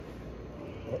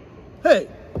Hey,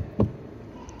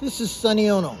 this is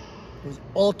Sonny Ono with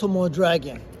Baltimore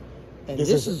Dragon, and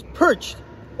this is Perched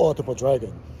Baltimore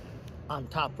Dragon on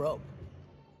Top Rope.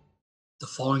 The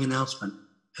following announcement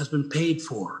has been paid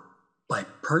for by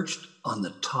Perched on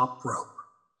the Top Rope.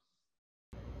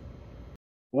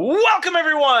 Welcome,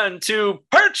 everyone, to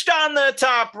Perched on the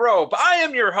Top Rope. I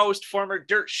am your host, former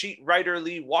dirt sheet writer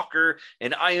Lee Walker,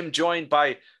 and I am joined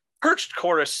by Perched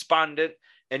correspondent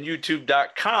and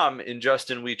YouTube.com in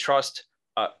Justin We Trust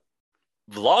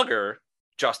vlogger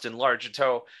Justin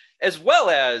Largento, as well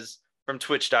as from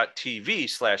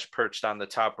twitch.tv/Perched on the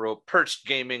Top Rope, Perched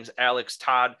Gaming's Alex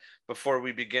Todd. Before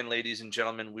we begin, ladies and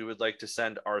gentlemen, we would like to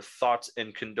send our thoughts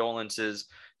and condolences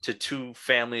to two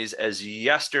families as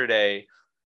yesterday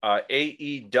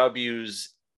AEW's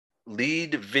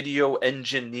lead video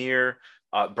engineer,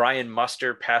 Brian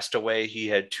Muster, passed away. He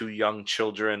had two young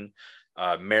children,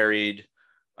 married,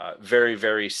 very,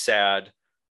 very sad.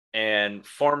 And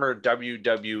former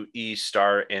WWE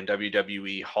star and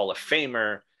WWE Hall of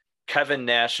Famer, Kevin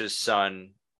Nash's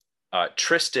son,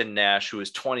 Tristan Nash, who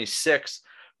is 26,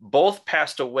 both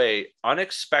passed away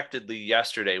unexpectedly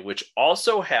yesterday, which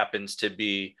also happens to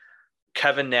be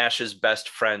Kevin Nash's best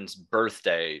friend's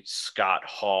birthday, Scott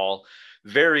Hall.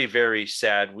 Very, very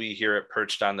sad. We here at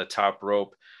Perched on the Top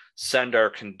Rope send our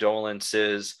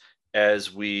condolences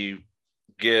as we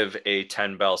give a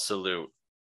 10-bell salute.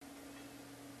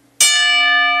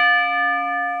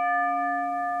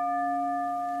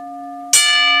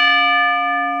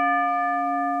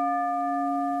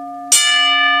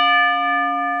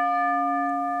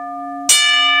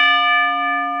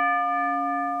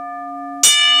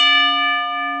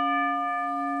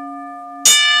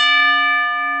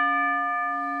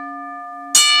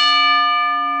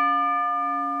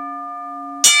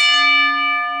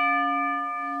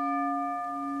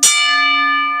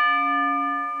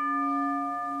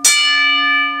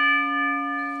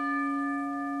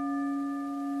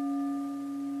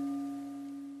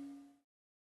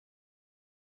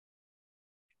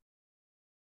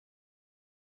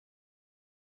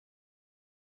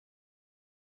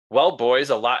 Well,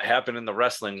 boys, a lot happened in the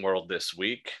wrestling world this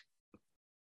week.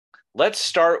 Let's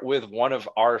start with one of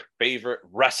our favorite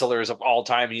wrestlers of all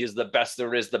time. He is the best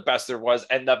there is, the best there was,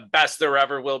 and the best there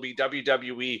ever will be.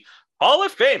 WWE Hall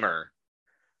of Famer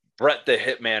Bret the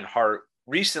Hitman Hart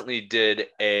recently did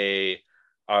a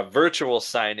virtual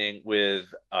signing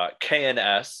with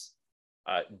KNS.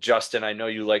 Justin, I know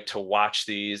you like to watch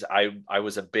these. I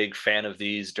was a big fan of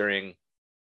these during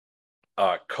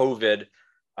COVID.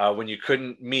 When you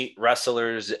couldn't meet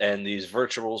wrestlers and these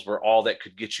virtuals were all that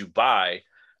could get you by.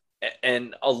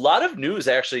 And a lot of news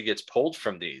actually gets pulled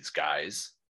from these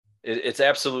guys. It's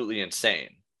absolutely insane.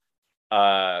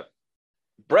 Bret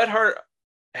Hart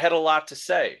had a lot to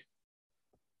say.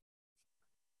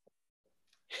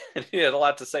 He had a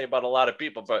lot to say about a lot of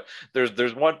people, but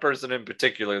there's one person in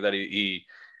particular that he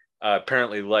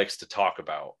apparently likes to talk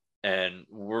about. And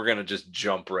we're going to just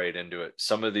jump right into it.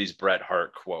 Some of these Bret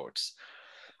Hart quotes.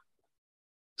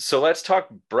 So let's talk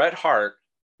Bret Hart,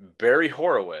 Barry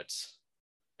Horowitz,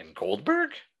 and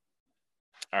Goldberg.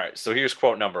 All right, so here's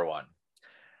quote number one.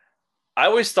 I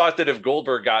always thought that if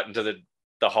Goldberg got into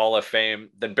the Hall of Fame,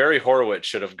 then Barry Horowitz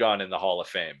should have gone in the Hall of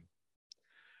Fame.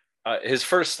 His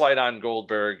first slight on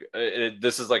Goldberg,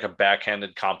 this is like a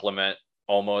backhanded compliment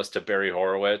almost to Barry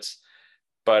Horowitz.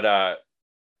 But,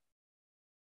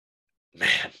 man,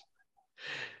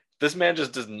 this man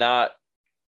just does not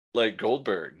like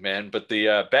Goldberg, man. But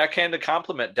the backhanded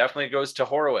compliment definitely goes to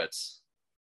Horowitz.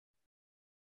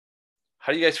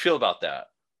 How do you guys feel about that?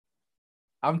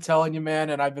 I'm telling you, man,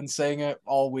 and I've been saying it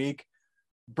all week.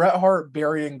 Bret Hart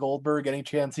burying Goldberg any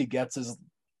chance he gets has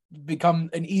become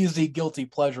an easy guilty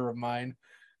pleasure of mine.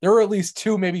 There were at least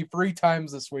 2, maybe 3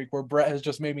 times this week where Bret has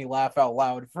just made me laugh out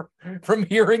loud from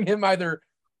hearing him either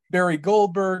bury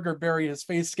Goldberg or bury his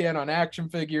face scan on action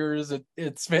figures.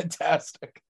 It's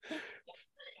fantastic.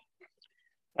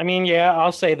 I mean, yeah,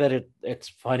 I'll say that it's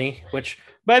funny, which,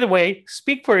 by the way,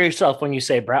 speak for yourself when you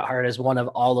say Bret Hart is one of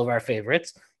all of our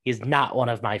favorites. He's not one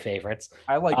of my favorites.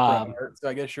 I like Bret Hart, so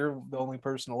I guess you're the only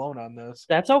person alone on this.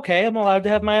 That's okay. I'm allowed to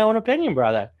have my own opinion,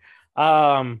 brother.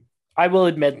 I will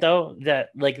admit, though, that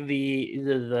like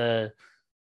the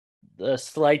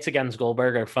slights against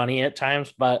Goldberg are funny at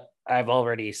times, but I've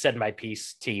already said my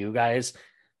piece to you guys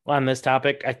on this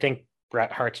topic. I think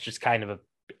Bret Hart's just kind of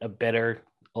a bitter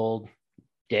old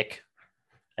dick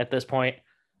at this point,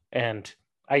 and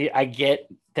I get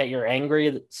that you're angry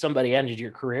that somebody ended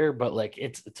your career, but like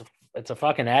it's a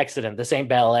fucking accident. This ain't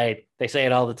ballet. They say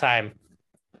it all the time.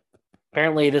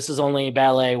 Apparently, this is only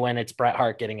ballet when it's Bret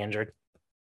Hart getting injured.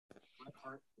 Bret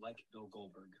Hart like Bill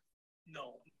Goldberg.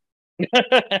 No.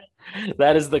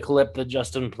 That is the clip that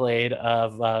Justin played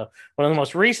of one of the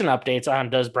most recent updates on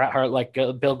Does Bret Hart Like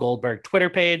Bill Goldberg Twitter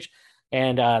page.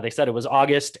 And they said it was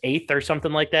August 8th or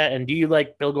something like that. And do you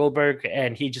like Bill Goldberg?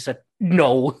 And he just said,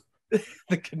 no.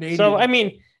 The Canadian. So, I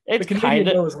mean, it's kind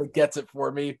of knows what gets it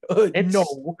for me.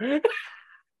 No.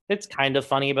 It's kind of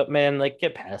funny, but man, like,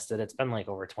 get past it. It's been like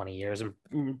over 20 years,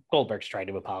 and Goldberg's tried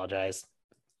to apologize.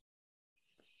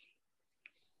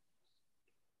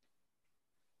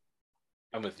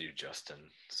 I'm with you, Justin.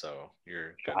 So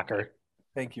you're shocker.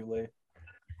 Thank you, Lee.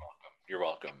 You're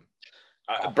welcome.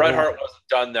 Bret Hart wasn't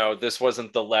done, though. This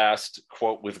wasn't the last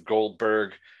quote with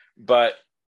Goldberg, but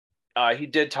he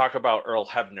did talk about Earl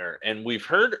Hebner, and we've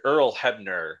heard Earl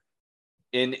Hebner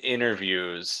in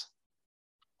interviews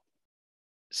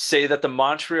say that the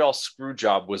Montreal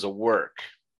Screwjob was a work.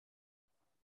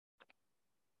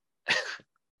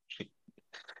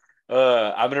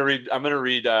 I'm gonna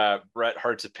read Bret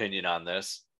Hart's opinion on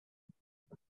this.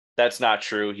 That's not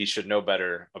true. He should know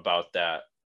better about that.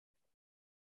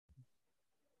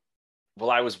 Well,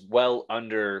 I was well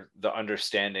under the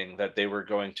understanding that they were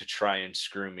going to try and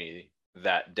screw me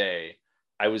that day.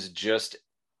 I was just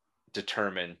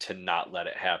determined to not let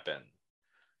it happen.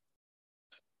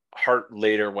 Hart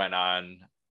later went on,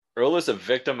 Earl is a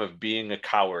victim of being a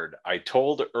coward. I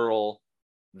told Earl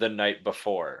the night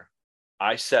before.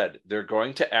 I said, they're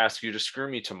going to ask you to screw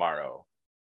me tomorrow.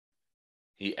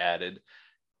 He added,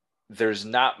 there's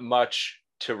not much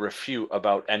to refute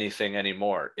about anything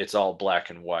anymore. It's all black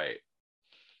and white.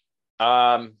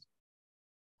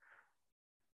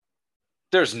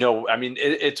 There's no, I mean,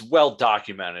 it's well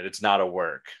documented. It's not a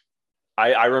work.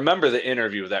 I remember the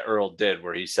interview that Earl did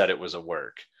where he said it was a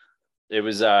work. It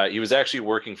was, he was actually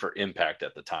working for Impact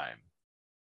at the time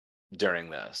during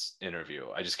this interview.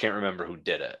 I just can't remember who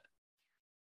did it.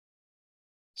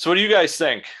 So what do you guys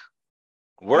think?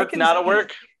 Work, not a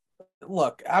work?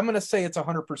 Look, I'm going to say it's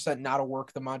 100% not a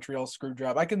work, the Montreal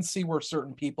Screwjob. I can see where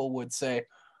certain people would say,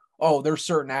 oh, there's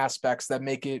certain aspects that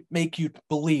make you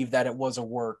believe that it was a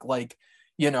work. Like,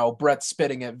 you know, Bret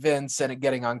spitting at Vince and it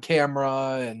getting on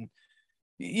camera and,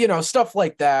 you know, stuff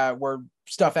like that where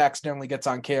stuff accidentally gets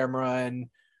on camera. And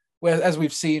as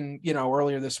we've seen, you know,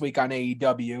 earlier this week on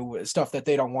AEW, stuff that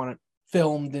they don't want it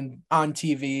filmed and on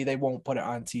TV, they won't put it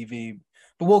on TV.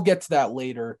 But we'll get to that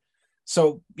later.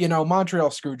 So, you know, Montreal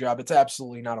Screwjob, it's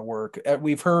absolutely not a work.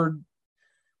 We've heard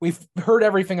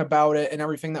everything about it and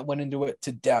everything that went into it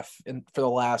to death for the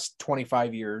last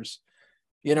 25 years.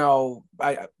 You know,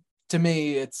 to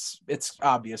me, it's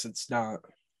obvious it's not.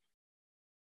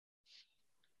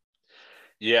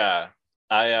 Yeah,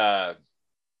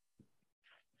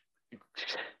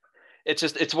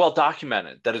 it's well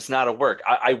documented that it's not a work.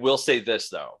 I will say this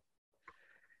though.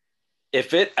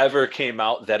 If it ever came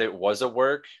out that it was a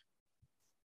work,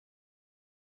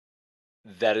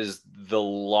 that is the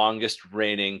longest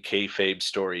reigning kayfabe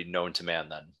story known to man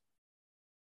then.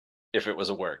 If it was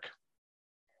a work.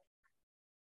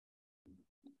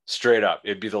 Straight up,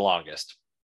 it'd be the longest.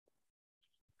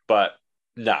 But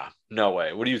nah, no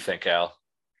way. What do you think, Al?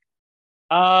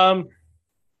 I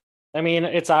mean,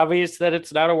 it's obvious that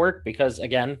it's not a work because,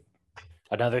 again,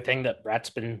 another thing that Bret's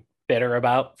been bitter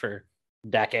about for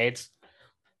decades.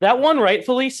 That one,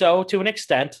 rightfully so, to an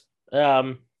extent.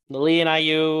 Lee and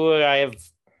I have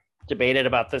debated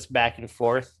about this back and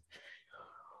forth.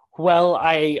 Well,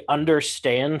 I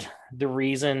understand the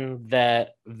reason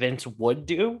that Vince would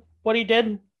do what he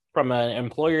did from an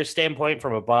employer standpoint,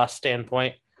 from a boss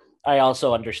standpoint. I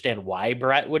also understand why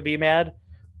Bret would be mad.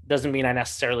 Doesn't mean I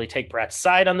necessarily take Bret's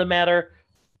side on the matter,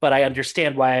 but I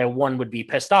understand why one would be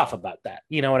pissed off about that.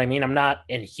 You know what I mean? I'm not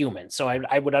inhuman. So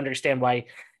I would understand why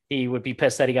he would be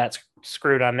pissed that he got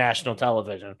screwed on national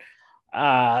television.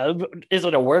 Is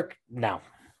it a work? No,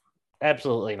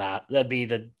 absolutely not. That'd be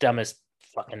the dumbest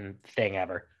fucking thing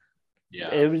ever. Yeah,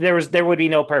 there would be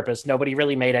no purpose. Nobody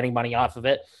really made any money off of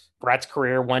it. Bret's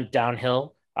career went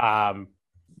downhill. I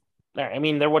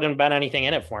mean, there wouldn't have been anything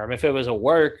in it for him if it was a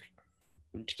work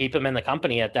to keep him in the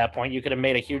company. At that point, you could have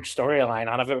made a huge storyline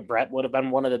out of it. Bret would have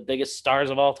been one of the biggest stars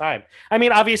of all time. I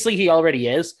mean, obviously he already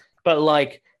is, but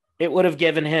like it would have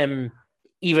given him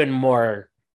even more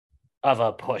of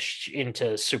a push into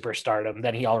superstardom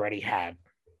than he already had.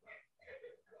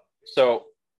 So,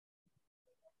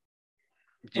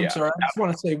 yeah. I'm sorry, I just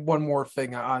want to say one more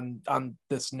thing on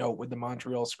this note with the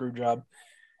Montreal Screwjob.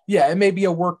 Yeah, it may be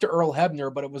a work to Earl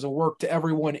Hebner, but it was a work to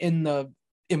everyone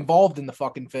involved in the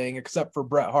fucking thing except for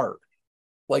Bret Hart.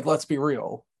 Like, let's be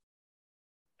real.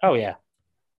 Oh yeah.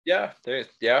 Yeah.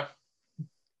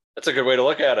 That's a good way to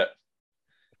look at it.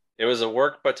 It was a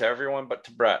work, but to everyone but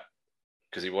to Bret,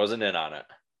 because he wasn't in on it.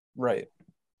 Right.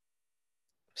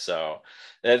 So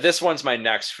this one's my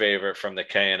next favorite from the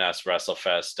KNS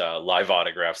WrestleFest live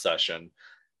autograph session.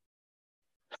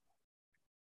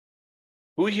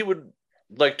 Who he would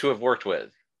like to have worked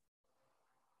with.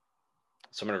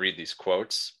 So I'm going to read these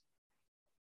quotes.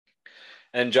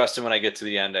 And Justin, when I get to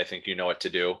the end, I think you know what to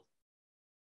do.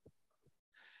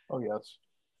 Oh, yes.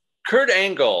 Kurt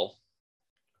Angle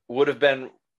would have been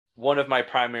one of my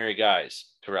primary guys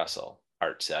to wrestle,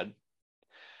 Hart said.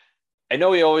 I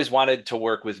know he always wanted to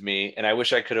work with me, and I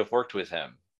wish I could have worked with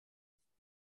him.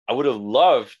 I would have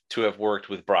loved to have worked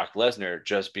with Brock Lesnar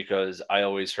just because I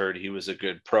always heard he was a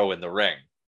good pro in the ring.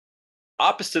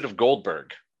 Opposite of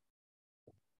Goldberg.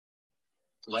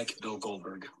 Like Bill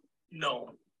Goldberg.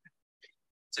 No.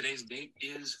 Today's date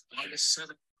is August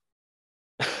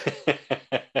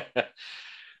 7th.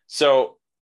 So,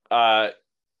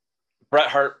 Bret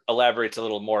Hart elaborates a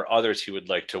little more others he would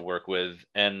like to work with.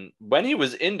 And when he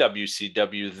was in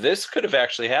WCW, this could have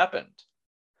actually happened.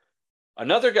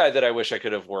 Another guy that I wish I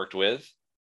could have worked with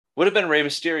would have been Rey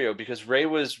Mysterio, because Rey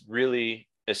was really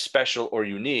as special or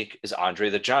unique as Andre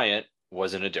the Giant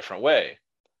was in a different way.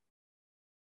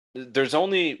 There's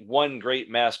only one great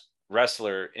masked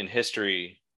wrestler in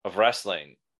history of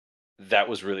wrestling that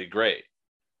was really great.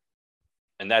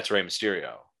 And that's Rey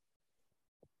Mysterio.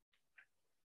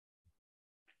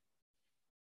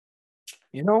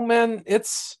 You know, man,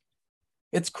 it's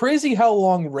crazy how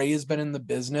long Ray has been in the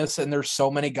business, and there's so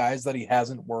many guys that he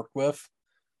hasn't worked with.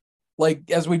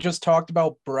 Like, as we just talked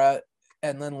about Bret,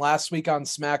 and then last week on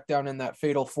SmackDown in that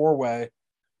Fatal 4-Way,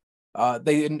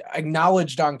 they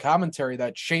acknowledged on commentary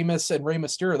that Sheamus and Rey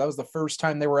Mysterio, that was the first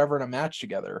time they were ever in a match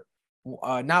together.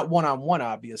 Not one-on-one,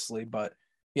 obviously, but,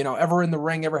 you know, ever in the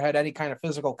ring, ever had any kind of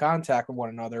physical contact with one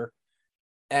another.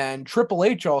 And Triple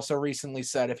H also recently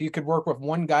said if you could work with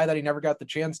one guy that he never got the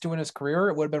chance to in his career,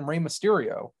 it would have been Rey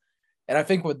Mysterio. And I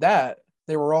think with that,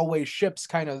 they were always ships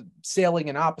kind of sailing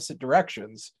in opposite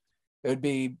directions. It would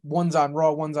be one's on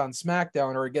Raw, one's on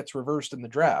SmackDown, or it gets reversed in the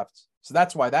draft. So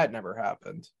that's why that never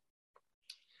happened.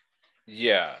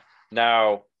 Yeah.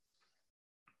 Now,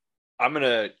 I'm going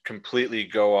to completely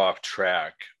go off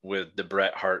track with the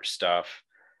Bret Hart stuff,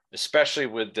 especially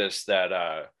with this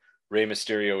that Rey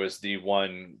Mysterio is the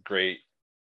one great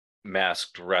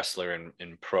masked wrestler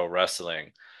in pro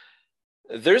wrestling.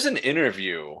 There's an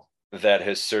interview that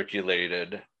has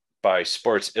circulated by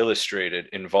Sports Illustrated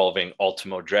involving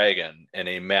Ultimo Dragon and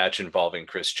a match involving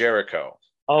Chris Jericho.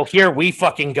 Oh, here we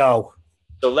fucking go.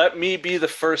 So let me be the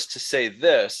first to say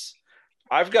this.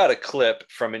 I've got a clip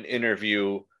from an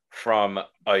interview from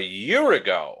a year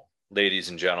ago, ladies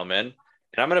and gentlemen,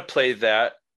 and I'm going to play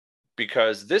that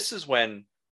because this is when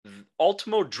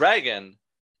Ultimo Dragon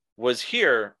was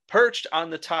here perched on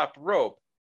the top rope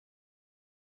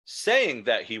saying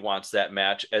that he wants that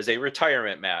match as a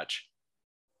retirement match.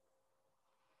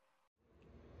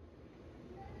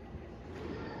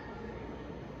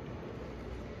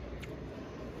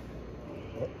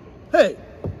 Hey,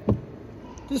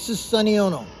 this is Sonny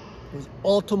Ono with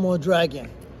Ultimo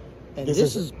Dragon, and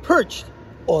this is perched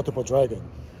Ultimo Dragon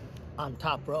on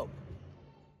top rope.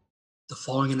 The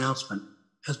following announcement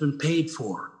has been paid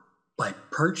for by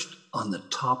Perched on the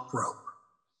Top Rope.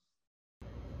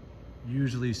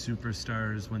 Usually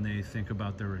superstars, when they think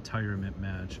about their retirement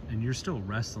match, and you're still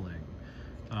wrestling,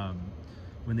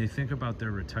 when they think about their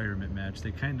retirement match,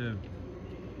 they kind of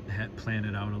plan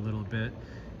it out a little bit.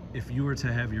 If you were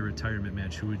to have your retirement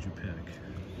match, who would you pick?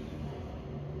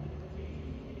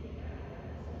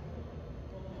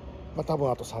 まあ多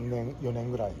分あと3年4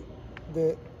年ぐらい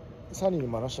でサニーに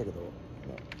も話したけど、ね、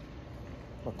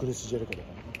まあ、クリス・ジェリコとか、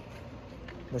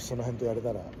もしその辺とやれ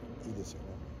たらいいですよね。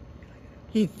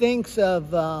He thinks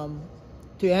of,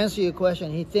 to answer your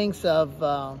question, he thinks of,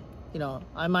 you know,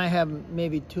 I might have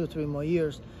maybe 2 or 3 more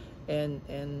years, and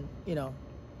you know,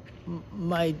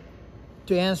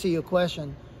 to answer your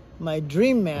question, my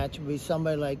dream match would be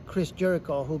somebody like Chris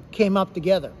Jericho, who came up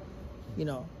together. You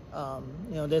know,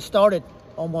 they started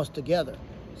almost together,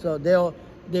 so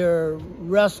their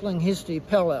wrestling history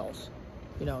parallels.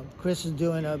 You know, Chris is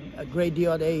doing a great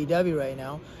deal at AEW right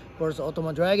now. Of course,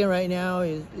 Ultimo Dragon right now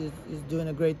is doing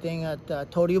a great thing at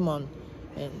Toriumon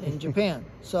in Japan.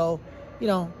 So, you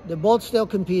know, they're both still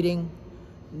competing.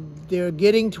 They're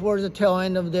getting towards the tail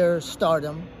end of their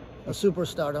stardom, or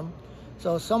superstardom.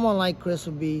 So someone like Chris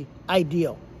would be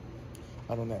ideal.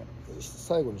 あのね、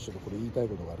最後にちょっとこれ言いたい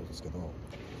ことがあるんですけど、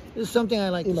 This is something I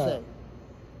like to 今 say.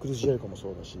 クリス・ジェリコも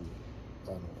そうだし、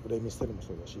レイ・ミステリーも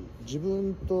そうだし、自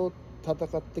分と戦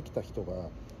ってきた人が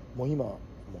もう今も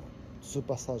うスー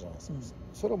パースターじゃないですか。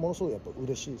それはものすごいやっぱ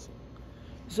嬉しいですよ。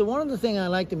 So one of the things I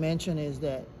like to mention is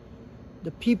that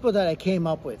the people that I came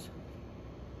up with,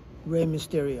 Rey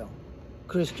Mysterio,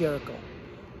 Chris Jericho,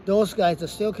 those guys are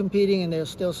still competing and they are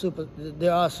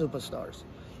superstars.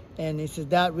 And he says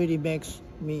that really makes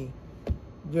me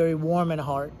very warm in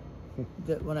heart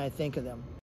when I think of them.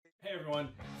 Hey everyone,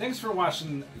 thanks for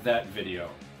watching that video.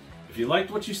 If you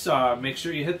liked what you saw, make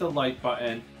sure you hit the like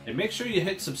button and make sure you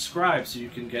hit subscribe so you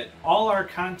can get all our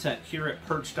content here at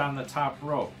Perched on the Top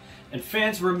Rope. And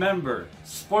fans, remember,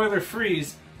 spoiler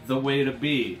free's the way to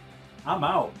be. I'm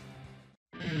out.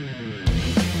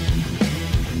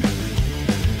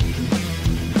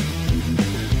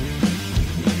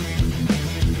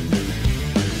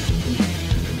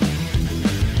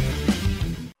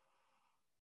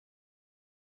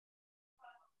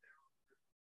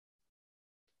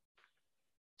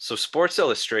 So Sports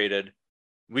Illustrated,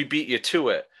 we beat you to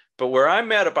it. But where I'm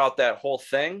mad about that whole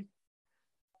thing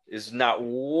is not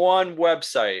one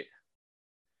website,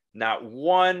 not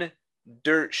one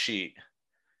dirt sheet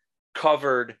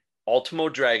covered Ultimo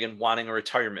Dragon wanting a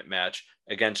retirement match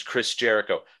against Chris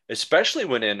Jericho, especially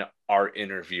when in our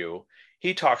interview,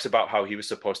 he talks about how he was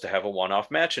supposed to have a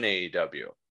one-off match in AEW.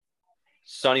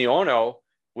 Sonny Ono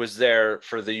was there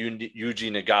for the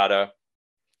Yuji Nagata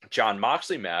John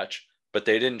Moxley match, but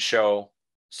they didn't show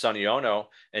Sonny Ono,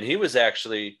 and he was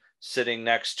actually sitting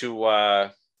next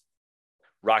to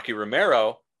Rocky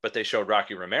Romero, but they showed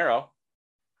Rocky Romero.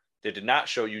 They did not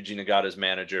show Yuji Nagata's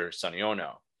manager, Sonny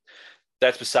Ono.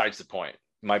 That's besides the point.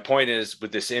 My point is,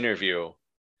 with this interview,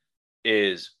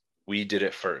 is we did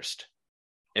it first.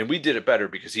 And we did it better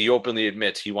because he openly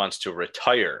admits he wants to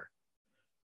retire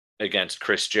against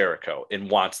Chris Jericho and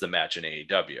wants the match in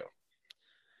AEW.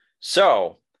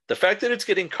 So the fact that it's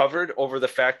getting covered over the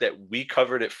fact that we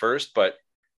covered it first, but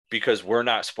because we're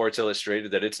not Sports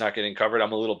Illustrated, that it's not getting covered,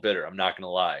 I'm a little bitter. I'm not going to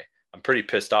lie. I'm pretty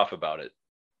pissed off about it,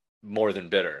 more than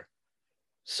bitter.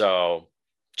 So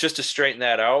just to straighten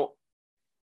that out,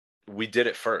 we did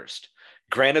it first.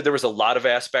 Granted, there was a lot of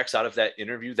aspects out of that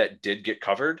interview that did get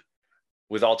covered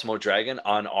with Ultimo Dragon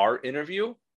on our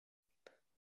interview.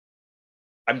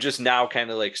 I'm just now kind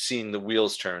of like seeing the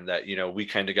wheels turn that, you know, we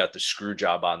kind of got the screw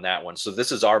job on that one. So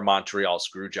this is our Montreal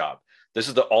screw job. This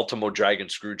is the Ultimo Dragon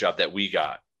screw job that we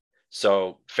got.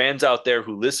 So fans out there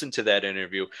who listen to that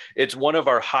interview, it's one of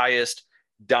our highest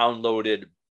downloaded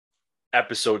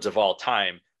episodes of all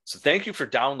time. So thank you for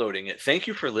downloading it. Thank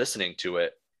you for listening to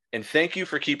it. And thank you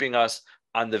for keeping us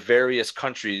on the various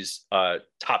countries'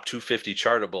 top 250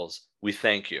 chartables. We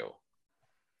thank you.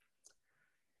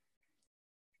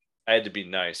 I had to be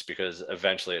nice because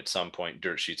eventually at some point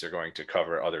dirt sheets are going to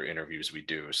cover other interviews we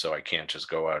do. So I can't just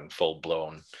go out and full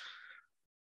blown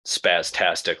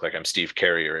spastastic like I'm Steve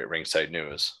Carrier at Ringside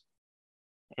News.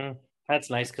 That's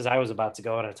nice because I was about to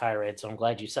go on a tirade. So I'm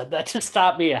glad you said that to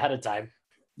stop me ahead of time.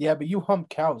 Yeah, but you hump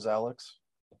cows, Alex.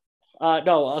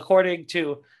 No, according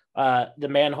to the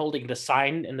man holding the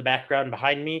sign in the background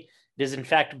behind me, it is in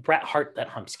fact Bret Hart that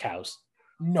humps cows.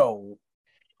 No.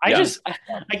 I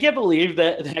can't believe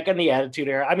that back in the Attitude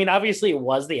Era. I mean, obviously it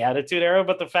was the Attitude Era,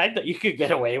 but the fact that you could get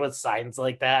away with signs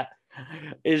like that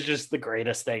is just the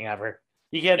greatest thing ever.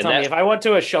 You can't tell me if I went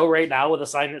to a show right now with a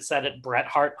sign that said it, Bret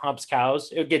Hart humps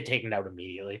cows, it would get taken out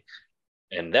immediately.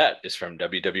 And that is from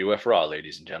WWF Raw,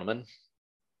 ladies and gentlemen.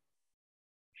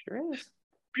 Sure is.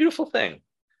 Beautiful thing.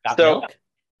 Got milk?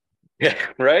 Yeah,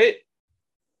 right?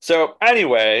 So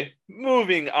anyway,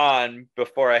 moving on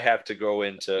before I have to go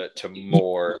into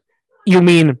more. You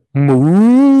mean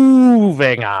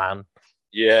moving on?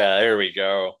 Yeah, there we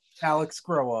go. Alex,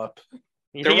 grow up.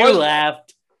 You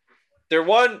laughed. There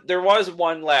was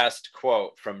one last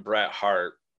quote from Bret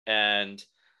Hart, and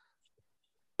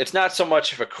it's not so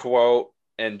much of a quote,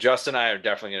 and Justin and I are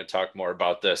definitely going to talk more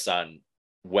about this on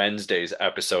Wednesday's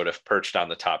episode of Perched on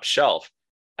the Top Shelf,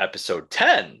 episode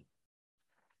 10.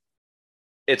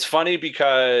 It's funny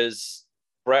because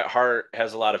Bret Hart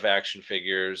has a lot of action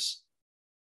figures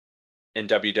in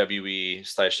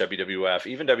WWE/WWF,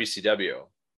 even WCW.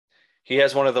 He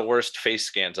has one of the worst face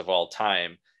scans of all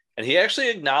time. And he actually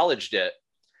acknowledged it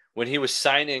when he was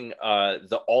signing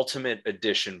the Ultimate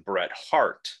Edition Bret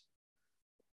Hart.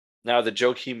 Now, the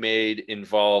joke he made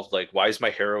involved, like, why is my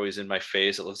hair always in my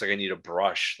face? It looks like I need a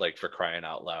brush, like, for crying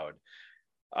out loud.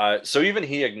 So even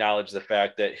he acknowledged the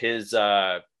fact that his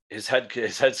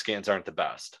head scans aren't the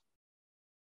best.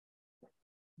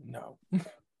 No.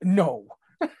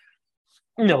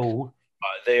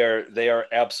 They are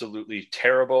absolutely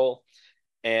terrible.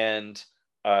 And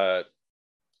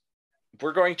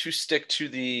we're going to stick to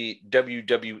the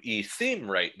WWE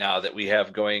theme right now that we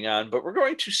have going on, but we're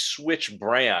going to switch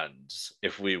brands,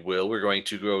 if we will. We're going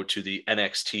to go to the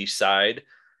NXT side.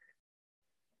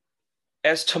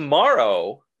 as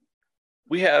tomorrow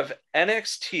we have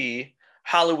NXT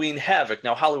Halloween Havoc.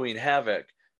 Now, Halloween Havoc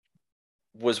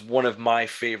was one of my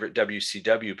favorite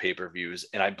WCW pay-per-views,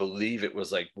 and I believe it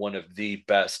was like one of the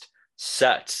best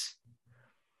sets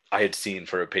I had seen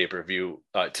for a pay-per-view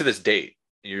to this date.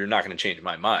 You're not going to change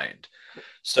my mind.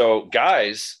 So,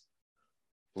 guys,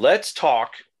 let's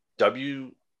talk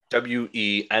WWE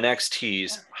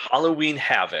NXT's Halloween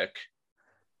Havoc,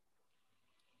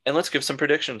 and let's give some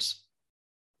predictions.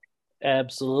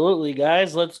 Absolutely,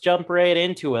 guys. Let's jump right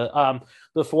into it.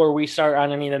 Before we start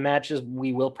on any of the matches,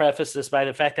 we will preface this by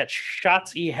the fact that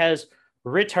Shotzi has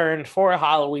returned for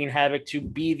Halloween Havoc to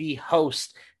be the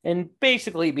host and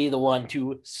basically be the one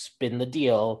to spin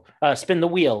the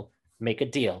wheel, make a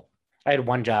deal. I had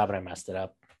one job and I messed it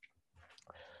up.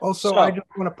 Also, I just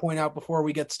want to point out before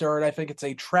we get started, I think it's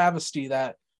a travesty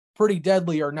that Pretty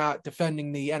Deadly are not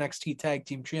defending the NXT Tag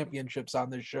Team Championships on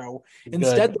this show.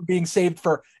 Instead, they're being saved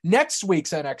for next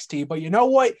week's NXT. But you know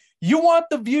what? You want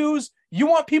the views. You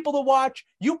want people to watch.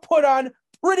 You put on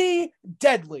Pretty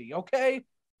Deadly, okay?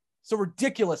 So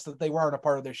ridiculous that they weren't a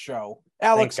part of this show.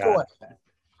 Alex, go ahead.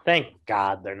 Thank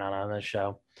God they're not on this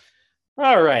show.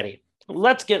 All righty.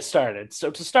 Let's get started. So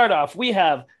to start off, we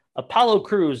have Apollo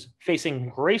Crews facing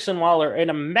Grayson Waller in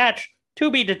a match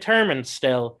to be determined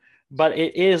still, but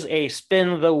it is a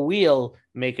spin the wheel,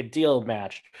 make a deal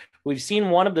match. We've seen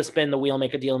one of the spin the wheel,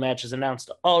 make a deal matches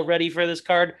announced already for this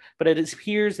card, but it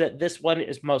appears that this one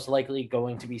is most likely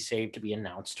going to be saved to be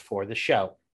announced for the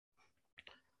show.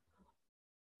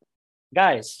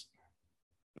 Guys,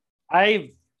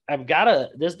 I've got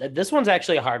this one's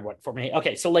actually a hard one for me.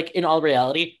 Okay, so like in all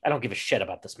reality, I don't give a shit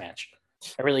about this match.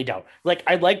 I really don't. Like,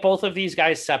 I like both of these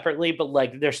guys separately, but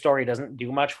like their story doesn't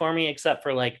do much for me except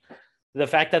for like the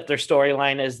fact that their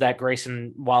storyline is that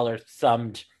Grayson Waller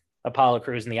thumbed Apollo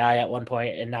Crews in the eye at one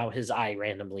point, and now his eye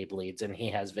randomly bleeds and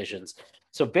he has visions.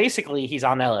 So basically he's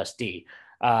on LSD.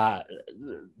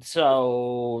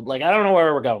 So like, I don't know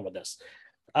where we're going with this.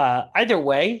 Either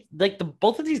way, like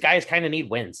both of these guys kind of need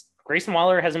wins. Grayson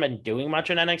Waller hasn't been doing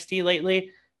much in NXT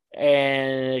lately,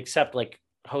 and except like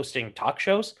hosting talk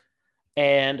shows.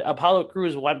 And Apollo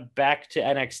Crews went back to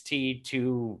NXT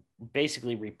to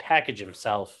basically repackage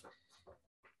himself.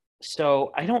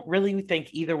 So I don't really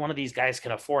think either one of these guys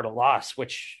can afford a loss,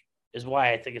 which is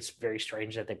why I think it's very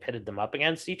strange that they pitted them up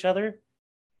against each other.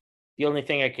 The only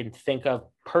thing I can think of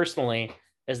personally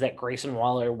is that Grayson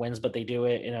Waller wins, but they do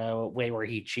it in a way where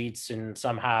he cheats and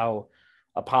somehow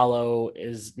Apollo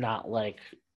is not like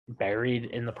buried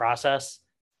in the process.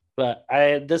 But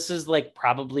this is like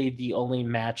probably the only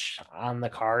match on the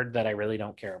card that I really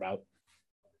don't care about.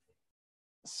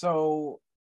 So,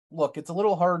 look, it's a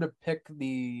little hard to pick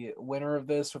the winner of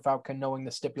this without knowing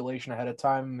the stipulation ahead of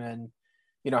time and,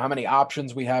 you know, how many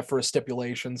options we have for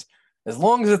stipulations. As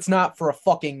long as it's not for a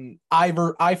fucking eye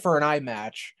for an eye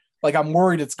match, like I'm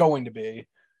worried it's going to be.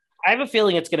 I have a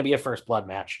feeling it's going to be a first blood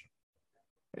match.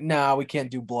 No, we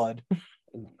can't do blood.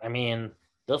 I mean,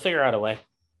 they'll figure out a way.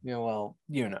 Yeah, well,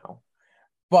 you know.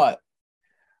 But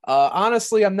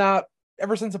honestly, I'm not,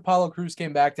 ever since Apollo Crews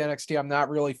came back to NXT, I'm not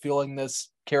really feeling this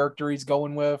character he's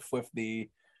going with the,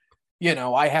 you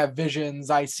know, I have visions,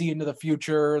 I see into the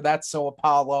future, that's so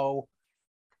Apollo.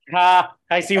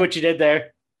 I see what you did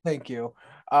there. Thank you.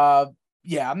 Yeah,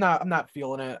 I'm not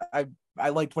feeling it. I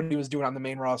liked what he was doing on the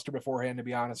main roster beforehand, to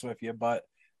be honest with you, but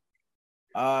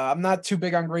I'm not too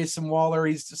big on Grayson Waller.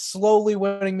 He's slowly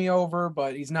winning me over,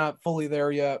 but he's not fully there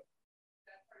yet.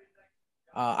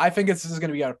 I think this is going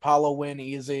to be an Apollo win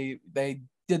easy. They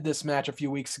did this match a few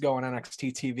weeks ago on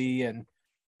NXT TV, and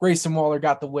Grayson Waller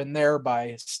got the win there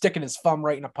by sticking his thumb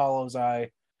right in Apollo's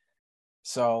eye.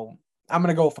 So I'm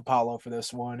going to go with Apollo for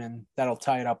this one, and that'll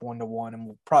tie it up 1-1, and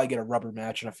we'll probably get a rubber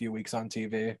match in a few weeks on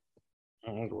TV.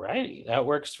 All right, that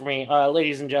works for me.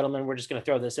 Ladies and gentlemen, we're just going to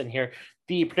throw this in here.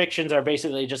 The predictions are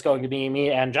basically just going to be me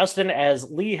and Justin. As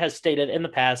Lee has stated in the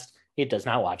past, he does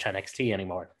not watch NXT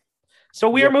anymore. So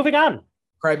we are moving on.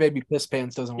 Crybaby Piss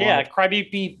Pants doesn't watch. Yeah,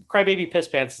 Crybaby Piss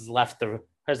Pants has left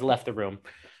the room.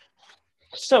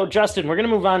 So Justin, we're going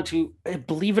to move on to,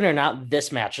 believe it or not,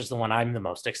 this match is the one I'm the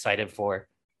most excited for.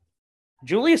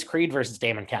 Julius Creed versus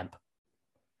Damon Kemp.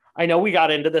 I know we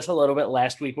got into this a little bit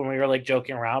last week when we were like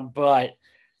joking around, but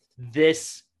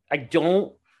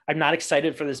I'm not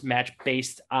excited for this match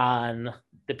based on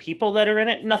the people that are in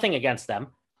it. Nothing against them.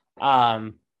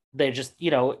 They just,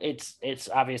 you know, it's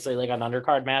obviously like an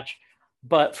undercard match,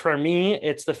 but for me,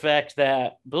 it's the fact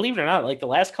that, believe it or not, like the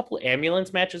last couple of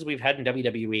ambulance matches we've had in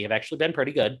WWE have actually been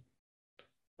pretty good.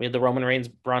 We had the Roman Reigns,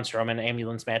 Braun Strowman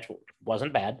ambulance match,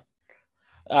 wasn't bad.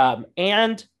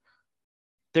 And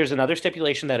There's another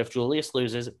stipulation that if Julius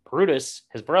loses, Brutus,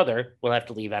 his brother, will have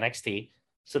to leave NXT.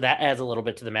 So that adds a little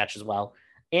bit to the match as well.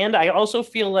 And I also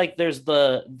feel like there's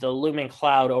the looming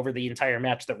cloud over the entire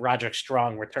match that Roderick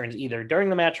Strong returns either during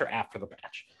the match or after the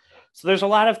match. So there's a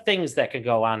lot of things that could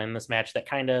go on in this match that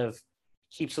kind of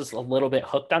keeps us a little bit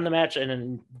hooked on the match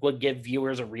and would give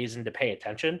viewers a reason to pay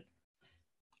attention.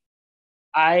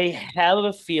 I have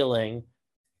a feeling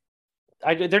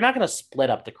they're not going to split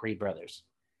up the Creed brothers.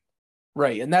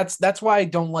 Right, and that's why I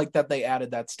don't like that they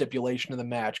added that stipulation to the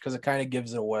match, because it kind of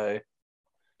gives it away.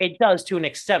 It does to an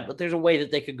extent, but there's a way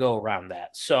that they could go around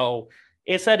that. So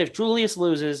it said if Julius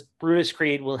loses, Brutus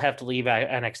Creed will have to leave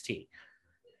NXT.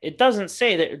 It doesn't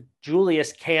say that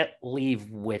Julius can't leave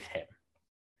with him.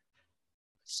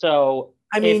 So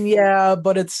I mean, yeah,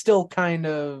 but it's still kind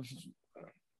of.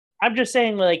 I'm just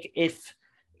saying, like, if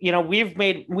we've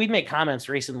made comments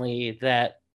recently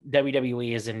that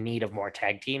WWE is in need of more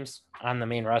tag teams on the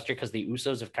main roster because the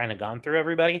Usos have kind of gone through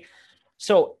everybody.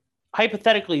 So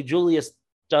hypothetically, Julius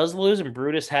does lose and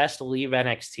Brutus has to leave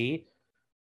NXT.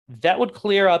 That would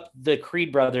clear up the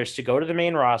Creed brothers to go to the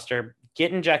main roster,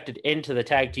 get injected into the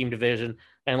tag team division,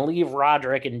 and leave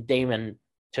Roderick and Damon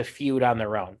to feud on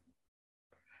their own.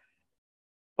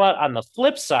 But on the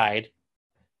flip side,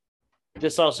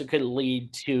 this also could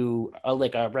lead to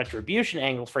a retribution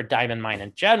angle for Diamond Mine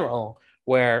in general,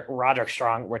 where Roderick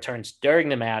Strong returns during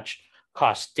the match,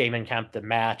 costs Damon Kemp the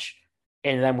match,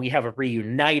 and then we have a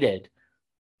reunited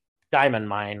Diamond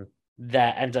Mine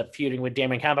that ends up feuding with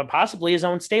Damon Kemp and possibly his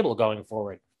own stable going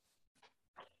forward.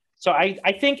 So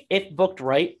I think if booked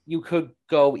right, you could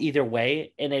go either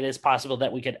way, and it is possible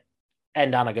that we could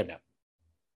end on a good note.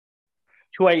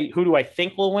 Who do I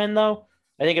think will win, though?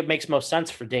 I think it makes most sense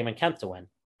for Damon Kemp to win.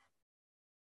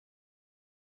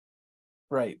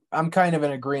 Right. I'm kind of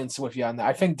in agreement with you on that.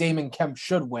 I think Damon Kemp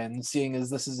should win, seeing as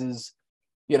this is his,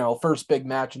 first big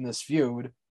match in this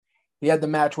feud. He had the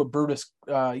match with Brutus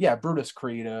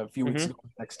Creed a few weeks ago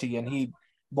in NXT, and he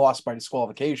lost by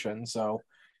disqualification. So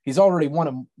he's already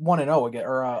 1-0 again,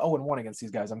 or 0-1 against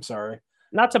these guys. I'm sorry.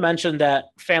 Not to mention that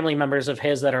family members of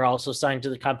his that are also signed to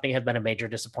the company have been a major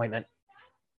disappointment.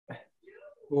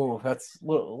 Oh, that's a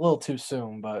little too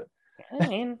soon, but I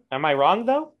mean, am I wrong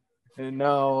though?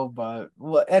 No, but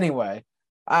anyway,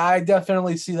 I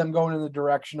definitely see them going in the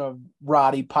direction of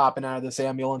Roddy popping out of this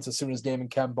ambulance as soon as Damon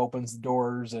Kemp opens the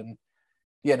doors, and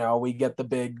we get the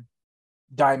big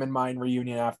Diamond Mine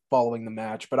reunion following the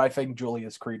match. But I think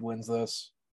Julius Creed wins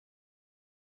this.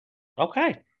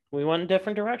 Okay, we went in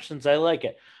different directions. I like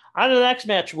it. On to the next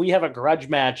match, we have a grudge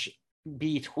match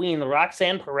between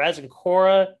Roxanne Perez and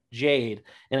Cora Jade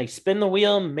in a spin the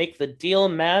wheel, make the deal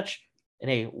match in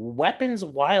a Weapons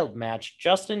Wild match.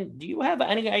 Justin, do you have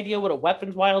any idea what a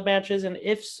Weapons Wild match is? And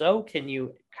if so, can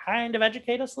you kind of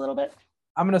educate us a little bit?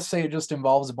 I'm going to say it just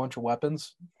involves a bunch of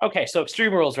weapons. Okay, so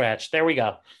Extreme Rules match. There we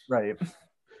go. Right.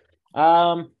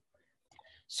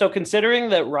 So considering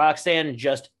that Roxanne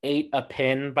just ate a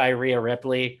pin by Rhea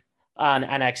Ripley on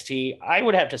NXT, I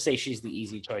would have to say she's the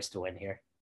easy choice to win here.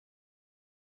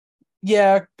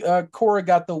 Yeah, Cora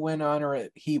got the win on her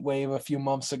at Heat Wave a few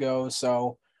months ago,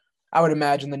 so I would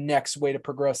imagine the next way to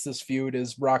progress this feud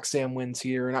is Roxanne wins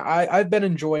here. And I've been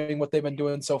enjoying what they've been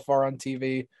doing so far on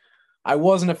TV. I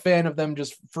wasn't a fan of them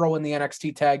just throwing the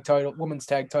NXT women's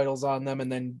tag titles on them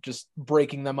and then just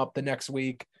breaking them up the next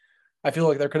week. I feel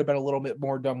like there could have been a little bit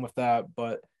more done with that,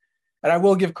 and I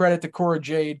will give credit to Cora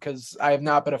Jade because I have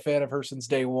not been a fan of her since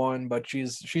day one, but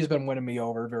she's been winning me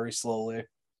over very slowly.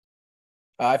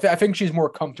 I think she's more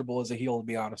comfortable as a heel, to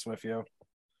be honest with you.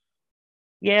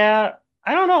 Yeah,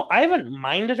 I don't know. I haven't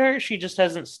minded her. She just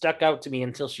hasn't stuck out to me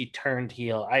until she turned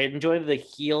heel. I enjoyed the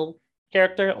heel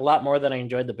character a lot more than I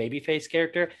enjoyed the babyface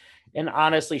character. And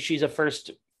honestly, she's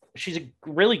a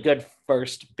really good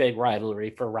first big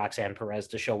rivalry for Roxanne Perez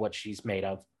to show what she's made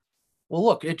of. Well,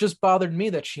 look, it just bothered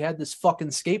me that she had this fucking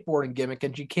skateboarding gimmick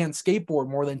and she can't skateboard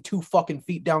more than 2 fucking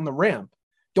feet down the ramp.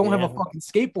 Don't have a fucking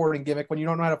skateboarding gimmick when you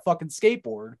don't know how to fucking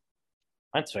skateboard.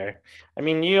 That's fair. I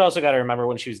mean, you also got to remember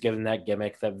when she was given that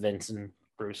gimmick that Vince and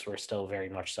Bruce were still very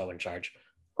much so in charge.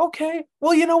 Okay.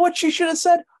 Well, you know what she should have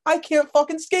said? I can't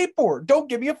fucking skateboard. Don't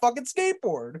give me a fucking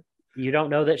skateboard. You don't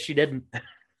know that she didn't.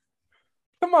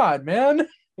 Come on, man.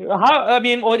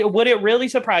 Would it really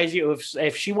surprise you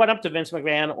if she went up to Vince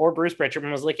McMahon or Bruce Pritchard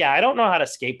and was like, yeah, I don't know how to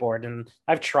skateboard and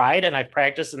I've tried and I've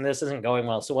practiced and this isn't going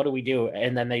well. So what do we do?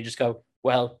 And then they just go,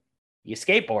 well, you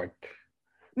skateboard.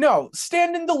 No,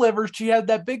 Stand and Deliver. She had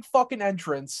that big fucking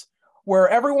entrance where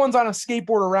everyone's on a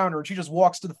skateboard around her and she just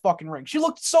walks to the fucking ring. She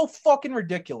looked so fucking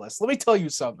ridiculous. Let me tell you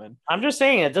something. I'm just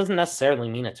saying it doesn't necessarily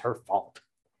mean it's her fault.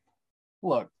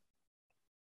 Look,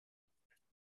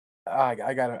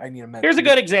 I need a med. Here's a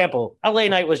good example. LA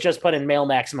Knight was just put in male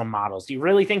maximum models. Do you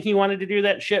really think he wanted to do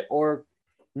that shit or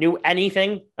knew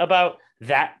anything about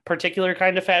that particular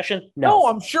kind of fashion? No,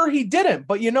 I'm sure he didn't.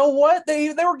 But you know what?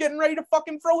 They were getting ready to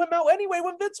fucking throw him out anyway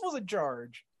when Vince was in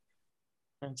charge.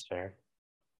 That's fair.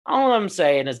 All I'm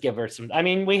saying is give her some. I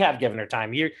mean, we have given her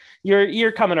time.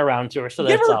 You're coming around to her, so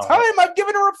give that's her all time. right. I've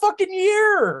given her a fucking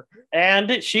year,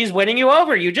 and she's winning you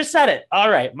over. You just said it. All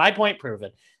right, my point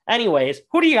proven. Anyways,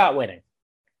 who do you got winning?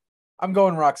 I'm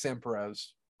going Roxanne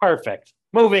Perez. Perfect.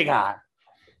 Moving on.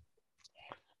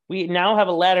 We now have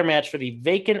a ladder match for the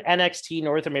vacant NXT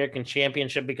North American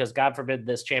Championship because God forbid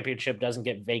this championship doesn't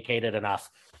get vacated enough.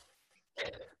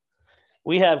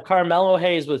 We have Carmelo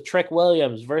Hayes with Trick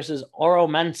Williams versus Oro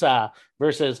Mensah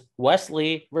versus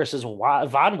Wesley versus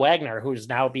Von Wagner, who's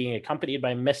now being accompanied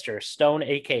by Mr. Stone,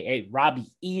 a.k.a.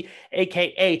 Robbie E.,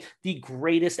 a.k.a. the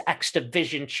greatest X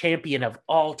Division champion of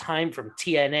all time from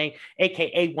TNA,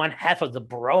 a.k.a. one half of the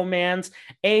Bromans,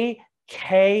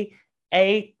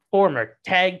 a.k.a. former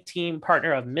tag team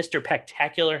partner of Mr.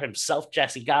 Spectacular himself,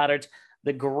 Jesse Goddard,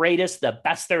 the greatest, the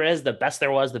best there is, the best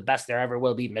there was, the best there ever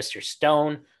will be, Mr.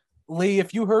 Stone. Lee,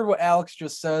 if you heard what Alex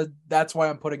just said, that's why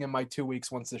I'm putting in my 2 weeks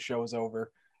once the show is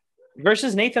over.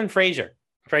 Versus Nathan Frazier.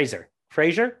 Frazier?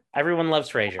 Everyone loves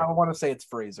Frazier. I want to say it's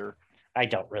Fraser. I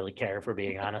don't really care, if we're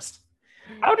being honest.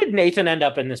 How did Nathan end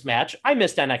up in this match? I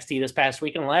missed NXT this past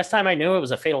week, and the last time I knew it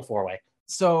was a fatal four-way.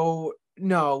 So,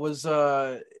 no, it was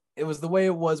the way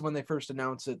it was when they first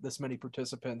announced it, this many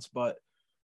participants, but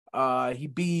he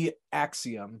beat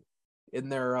Axiom in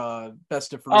their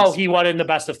best of three. Oh, he won in the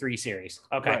best of three series.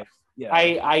 Okay. Right. Yeah.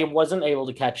 I wasn't able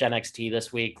to catch NXT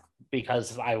this week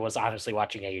because I was honestly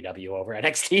watching AEW over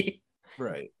NXT.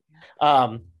 Right.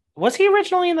 Was he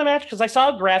originally in the match? Because I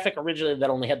saw a graphic originally that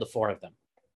only had the four of them.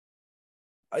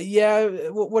 Yeah.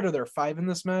 What are there, 5 in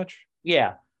this match?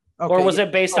 Yeah. Okay. Or was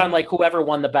it based on like whoever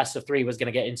won the best of three was going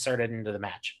to get inserted into the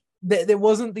match? There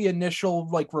wasn't the initial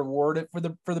like reward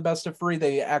for the best of 3.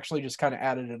 They actually just kind of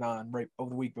added it on right over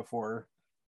the week before.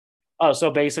 Oh,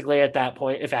 so basically at that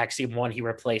point, if Axiom won, he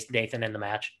replaced Nathan in the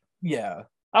match. Yeah.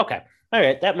 Okay. All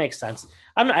right. That makes sense.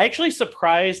 I'm actually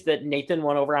surprised that Nathan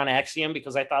won over on Axiom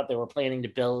because I thought they were planning to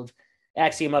build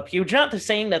Axiom up huge. Not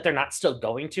saying that they're not still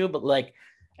going to, but like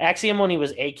Axiom, when he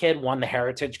was a kid, won the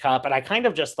Heritage Cup. And I kind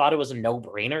of just thought it was a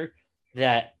no-brainer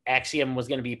that Axiom was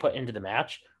going to be put into the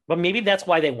match. But maybe that's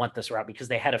why they want this route, because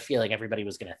they had a feeling everybody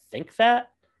was going to think that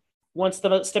once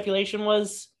the stipulation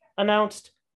was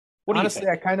announced. What do Honestly, you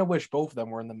think? I kind of wish both of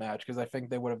them were in the match because I think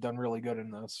they would have done really good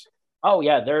in this. Oh,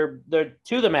 yeah. They're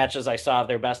two of the matches I saw of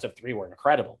their best of 3 were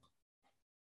incredible.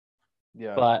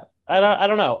 Yeah. But I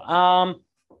don't know.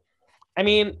 I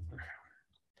mean,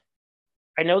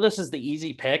 I know this is the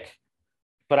easy pick,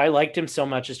 but I liked him so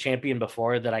much as champion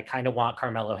before that I kind of want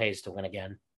Carmelo Hayes to win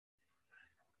again.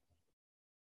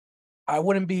 I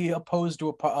wouldn't be opposed to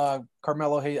a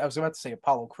Carmelo Hayes. I was about to say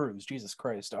Apollo Crews. Jesus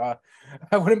Christ.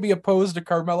 I wouldn't be opposed to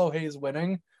Carmelo Hayes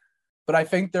winning, but I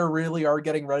think they really are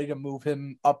getting ready to move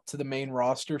him up to the main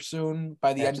roster soon,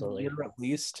 by the end of the year at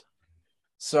least.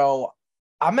 So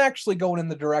I'm actually going in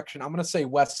the direction. I'm going to say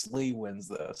Wes Lee wins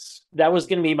this. That was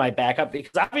going to be my backup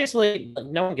because obviously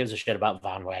no one gives a shit about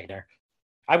Von Wagner.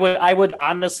 I would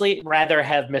honestly rather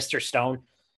have Mr. Stone,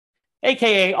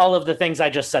 AKA all of the things I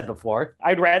just said before.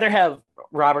 I'd rather have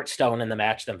Robert Stone in the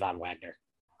match than Von Wagner.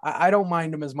 I don't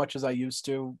mind him as much as I used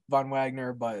to, Von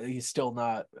Wagner, but he's still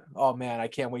not. Oh man, I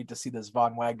can't wait to see this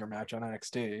Von Wagner match on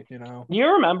NXT. You know,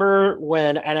 you remember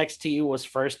when NXT was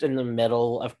first in the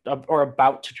middle of or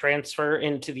about to transfer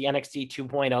into the NXT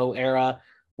 2.0 era,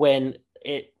 when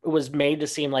it was made to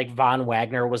seem like Von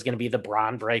Wagner was going to be the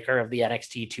Braun Breaker of the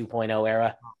NXT 2.0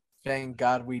 era. Thank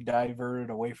God we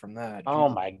diverted away from that. Oh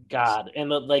my God.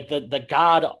 And the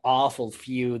god awful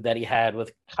feud that he had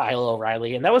with Kyle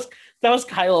O'Reilly. And that was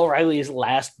Kyle O'Reilly's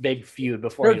last big feud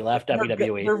before he left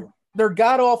WWE. They're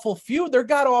god awful feud. They're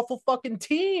god awful fucking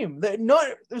team.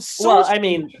 I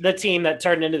mean, the team that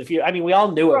turned into the feud. I mean, we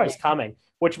all knew it was coming,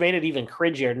 which made it even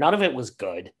cringier. None of it was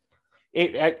good.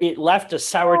 It left a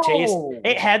sour taste.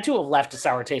 It had to have left a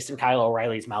sour taste in Kyle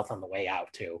O'Reilly's mouth on the way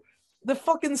out too. The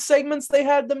fucking segments they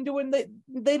had them doing,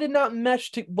 they did not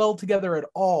mesh well together at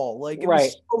all. Like, it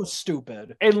was so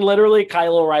stupid. And literally,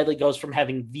 Kyle O'Reilly goes from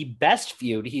having the best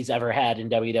feud he's ever had in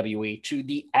WWE to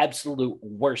the absolute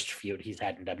worst feud he's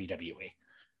had in WWE.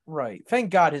 Right. Thank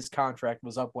God his contract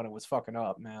was up when it was fucking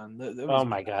up, man. Oh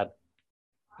my God.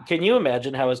 Can you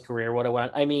imagine how his career would have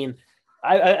went? I mean,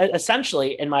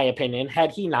 essentially, in my opinion,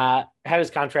 had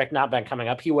his contract not been coming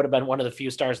up, he would have been one of the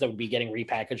few stars that would be getting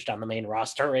repackaged on the main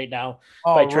roster right now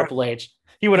by Triple H.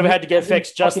 He would have had to get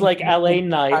fixed just like LA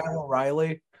Knight. Kyle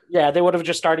O'Reilly. Yeah, they would have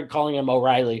just started calling him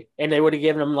O'Reilly, and they would have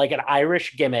given him like an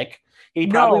Irish gimmick. He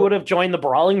probably No. would have joined the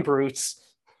Brawling Brutes.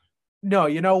 No,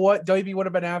 you know what? WB would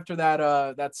have been after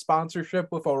that sponsorship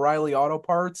with O'Reilly Auto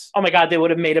Parts. Oh my God, they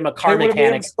would have made him a car They would have made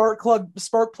him mechanic.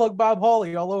 Spark Plug Bob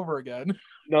Holly all over again.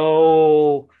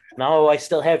 No, I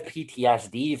still have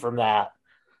PTSD from that.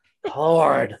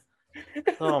 Lord.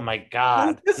 Oh my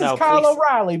God. This No, is Kyle please.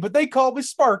 O'Reilly, but they call me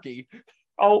Sparky.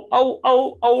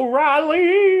 Oh,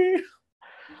 O'Reilly.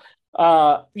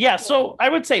 Yeah, so I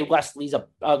would say Wesley's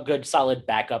a good solid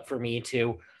backup for me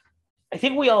too. I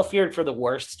think we all feared for the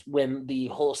worst when the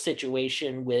whole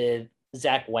situation with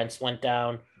Zach Wentz went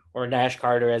down, or Nash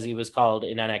Carter as he was called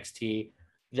in NXT,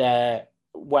 that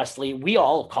Wesley, we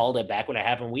all called it back when it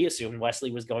happened. We assumed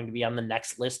Wesley was going to be on the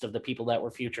next list of the people that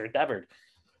were future endeavored.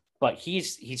 But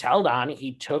he's held on.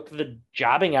 He took the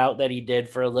jobbing out that he did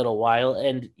for a little while,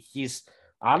 and he's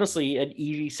honestly an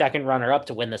easy second runner up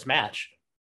to win this match.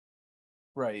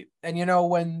 Right. And you know,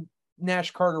 when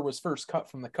Nash Carter was first cut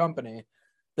from the company,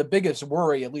 the biggest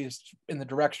worry, at least in the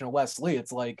direction of Wesley,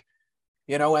 it's like,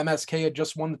 you know, MSK had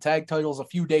just won the tag titles a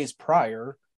few days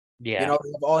prior. Yeah. You know,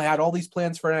 they've all had all these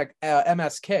plans for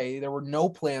MSK. There were no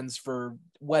plans for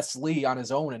Wesley on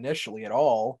his own initially at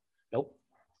all. Nope.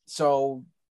 So,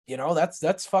 you know,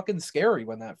 that's fucking scary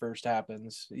when that first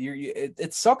happens.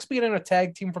 It sucks being in a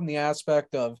tag team from the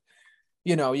aspect of,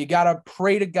 you know, you got to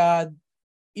pray to God,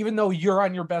 even though you're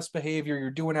on your best behavior, you're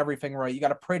doing everything right. You got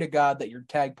to pray to God that your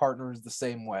tag partner is the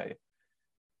same way.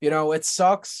 You know, it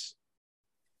sucks,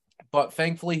 but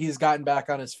thankfully he's gotten back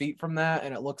on his feet from that.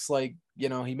 And it looks like, you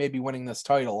know, he may be winning this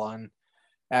title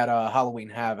at Halloween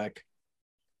Havoc.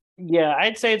 Yeah,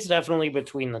 I'd say it's definitely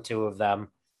between the two of them.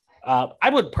 I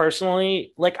would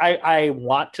personally, like, I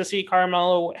want to see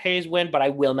Carmelo Hayes win, but I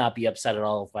will not be upset at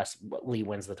all if Wesley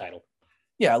wins the title.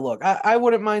 Yeah, look, I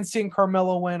wouldn't mind seeing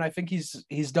Carmelo win. I think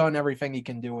he's done everything he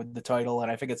can do with the title,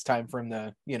 and I think it's time for him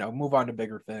to, you know, move on to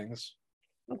bigger things.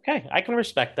 Okay, I can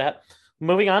respect that.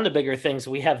 Moving on to bigger things,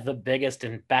 we have the biggest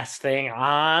and best thing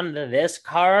on this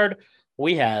card.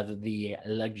 We have the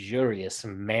luxurious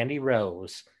Mandy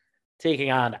Rose taking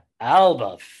on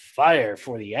Alba Fire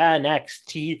for the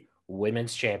NXT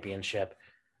Women's Championship.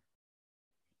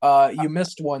 You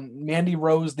missed one. Mandy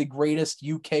Rose, the greatest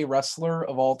UK wrestler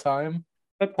of all time.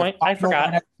 Good point. I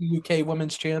forgot. UK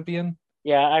Women's Champion.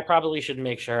 Yeah, I probably should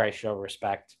make sure I show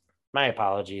respect. My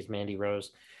apologies, Mandy Rose.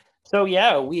 So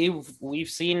yeah, we've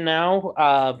seen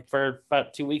now for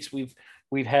about 2 weeks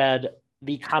we've had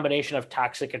the combination of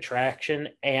Toxic Attraction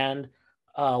and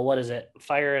what is it?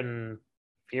 Fire and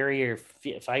Fury, or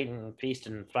Fight and Feast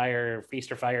and Fire,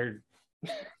 Feast or Fire,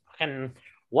 and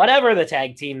whatever the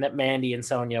tag team that Mandy and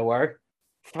Sonya were.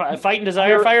 Fight and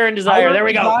Desire, Fire and Desire. There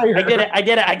we go. I did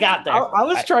it. I got there. I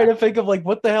was trying to think of like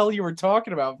what the hell you were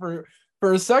talking about.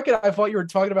 For a second, I thought you were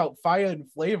talking about Fire and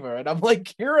Flavor, and I'm like,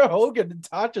 Kira Hogan and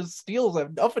Tasha Steelz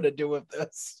have nothing to do with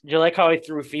this. Do you like how I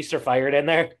threw Feast or Fired in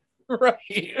there?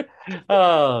 Right.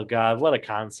 Oh God, what a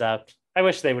concept! I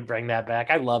wish they would bring that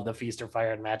back. I love the Feast or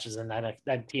Fired matches in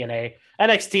TNA,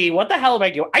 NXT. What the hell am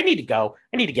I doing? I need to go.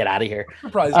 I need to get out of here.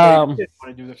 Surprised they didn't want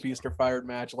to do the Feast or Fired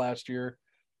match last year.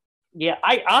 Yeah,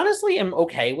 I honestly am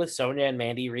okay with Sonya and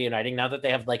Mandy reuniting now that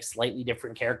they have like slightly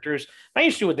different characters. My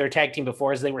issue with their tag team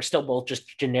before is they were still both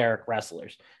just generic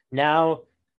wrestlers. Now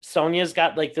Sonya's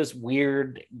got like this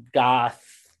weird goth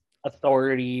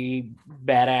authority,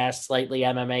 badass, slightly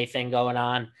MMA thing going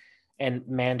on, and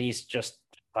Mandy's just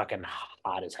fucking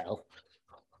hot as hell.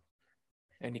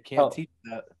 And you can't teach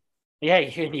that. Yeah,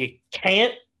 you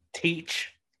can't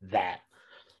teach that.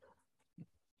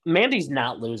 Mandy's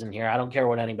not losing here. I don't care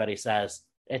what anybody says.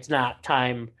 It's not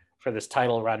time for this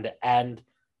title run to end.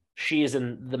 She is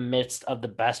in the midst of the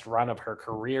best run of her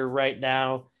career right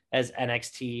now as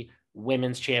NXT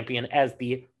Women's Champion, as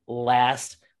the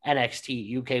last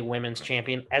NXT UK Women's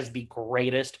Champion, as the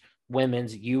greatest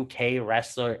women's UK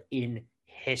wrestler in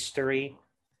history.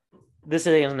 This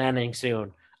isn't ending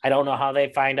soon. I don't know how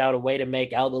they find out a way to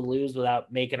make Alba lose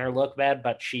without making her look bad,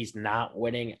 but she's not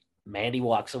winning. Mandy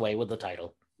walks away with the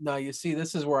title. No, you see,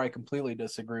 this is where I completely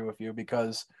disagree with you,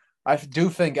 because I do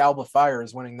think Alba Fire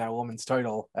is winning that woman's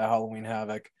title at Halloween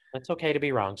Havoc. It's okay to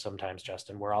be wrong sometimes,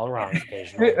 Justin. We're all wrong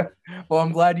occasionally. Well,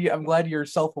 I'm glad you're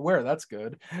self-aware. That's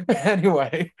good.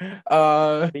 Anyway,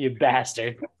 you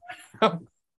bastard.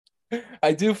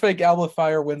 I do think Alba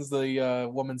Fire wins the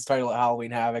women's title at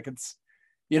Halloween Havoc. It's,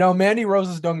 you know, Mandy Rose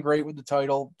has done great with the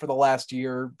title for the last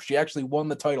year. She actually won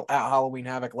the title at Halloween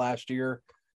Havoc last year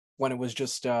when it was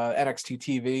just NXT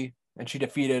TV, and she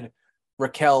defeated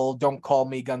Raquel Don't Call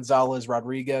Me Gonzalez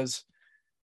Rodriguez.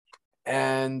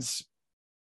 And,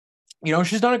 you know,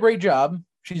 she's done a great job.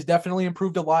 She's definitely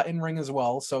improved a lot in ring as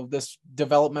well. So this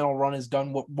developmental run has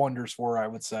done wonders for her, I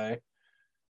would say.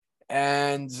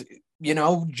 And, you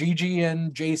know, Gigi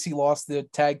and JC lost the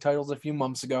tag titles a few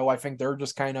months ago. I think they're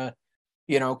just kind of,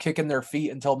 you know, kicking their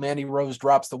feet until Mandy Rose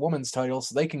drops the women's title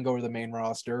so they can go to the main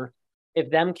roster. If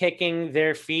them kicking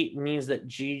their feet means that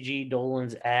Gigi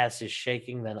Dolan's ass is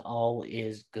shaking, then all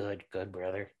is good. Good,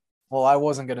 brother. Well, I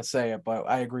wasn't going to say it, but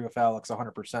I agree with Alex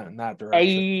 100% in that direction.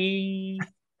 Hey.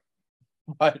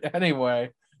 But anyway,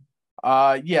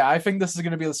 yeah, I think this is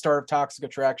going to be the start of Toxic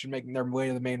Attraction making their way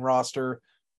to the main roster.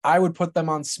 I would put them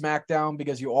on SmackDown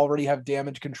because you already have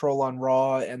Damage Control on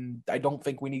Raw, and I don't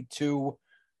think we need two.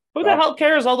 Who the hell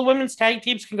cares? All the women's tag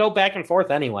teams can go back and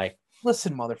forth anyway.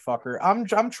 Listen, motherfucker,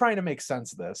 I'm trying to make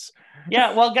sense of this.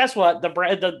 Yeah, well, guess what?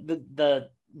 The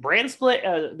brand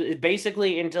split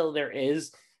basically until there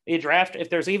is a draft, if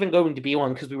there's even going to be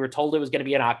one, because we were told it was going to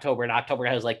be in October, and October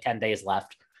has like 10 days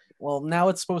left. Well, now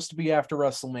it's supposed to be after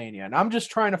WrestleMania, and I'm just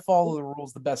trying to follow the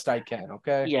rules the best I can,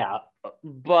 okay? Yeah,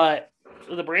 but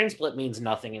the brand split means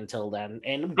nothing until then.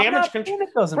 And Damage Control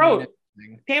doesn't mean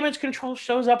anything. Damage Control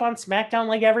shows up on SmackDown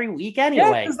like every week anyway.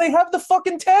 Yeah, because they have the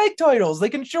fucking tag titles. They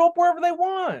can show up wherever they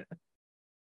want.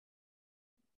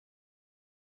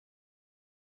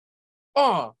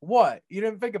 What? You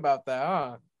didn't think about that,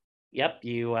 huh? Yep,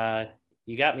 you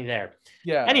got me there.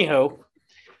 Yeah. Anywho,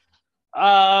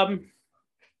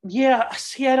 yeah,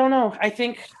 see, I don't know. I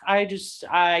think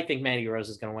Mandy Rose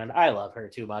is going to win. I love her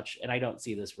too much, and I don't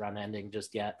see this run ending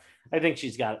just yet. I think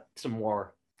she's got some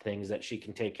more things that she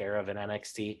can take care of in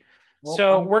NXT. Well,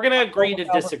 so we're going to agree to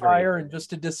disagree. And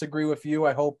just to disagree with you,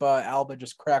 I hope Alba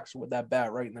just cracks with that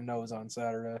bat right in the nose on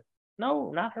Saturday.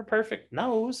 No, not her perfect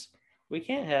nose. We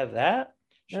can't have that.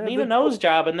 She'll need a nose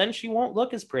job, and then she won't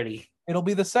look as pretty. It'll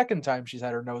be the second time she's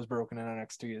had her nose broken in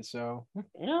NXT, so.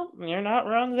 Yeah, you're not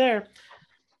wrong there.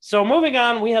 So moving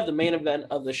on, we have the main event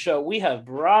of the show. We have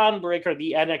Bron Breakker,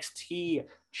 the NXT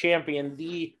champion,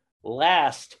 the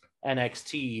last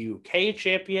NXT UK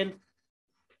champion,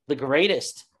 the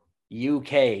greatest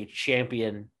UK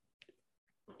champion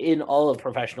in all of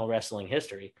professional wrestling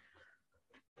history.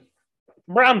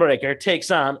 Bron Breakker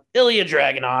takes on Ilya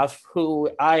Dragunov,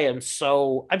 who I'm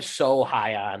so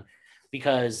high on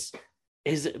because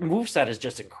his moveset is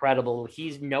just incredible.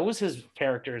 He knows his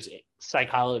character's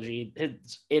psychology,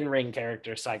 his in-ring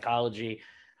character psychology.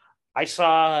 I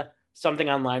saw something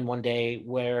online one day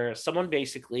where someone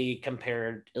basically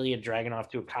compared Ilya Dragunov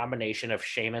to a combination of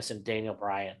Sheamus and Daniel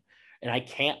Bryan. And I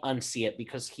can't unsee it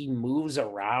because he moves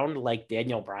around like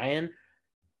Daniel Bryan,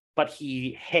 but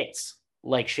he hits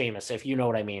like Sheamus, if you know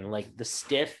what I mean. Like the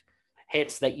stiff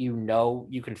hits that you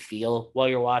can feel while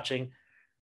you're watching.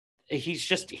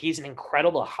 He's an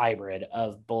incredible hybrid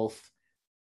of both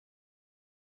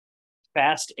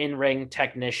fast in-ring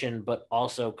technician, but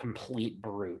also complete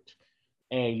brute.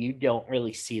 And you don't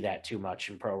really see that too much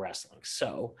in pro wrestling.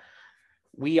 So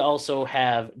we also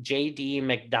have JD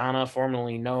McDonough,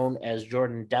 formerly known as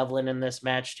Jordan Devlin, in this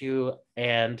match too.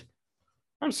 And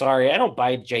I'm sorry, I don't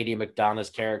buy JD McDonough's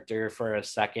character for a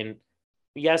second.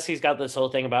 Yes, he's got this whole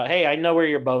thing about, hey, I know where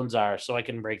your bones are, so I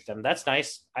can break them. That's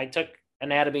nice. I took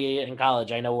anatomy in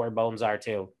college. I know where bones are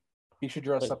too. You should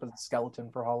dress up as a skeleton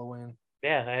for Halloween.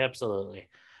 Yeah, absolutely.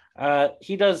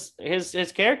 He does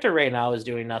his character right now is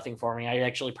doing nothing for me. I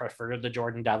actually prefer the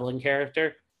Jordan Devlin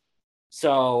character.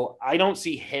 So I don't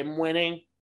see him winning.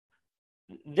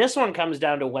 This one comes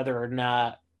down to whether or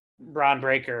not Bron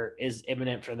Breakker is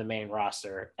imminent for the main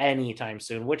roster anytime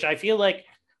soon, which I feel like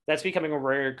that's becoming a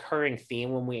recurring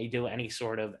theme when we do any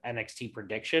sort of NXT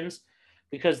predictions,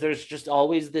 because there's just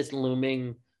always this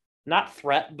looming, not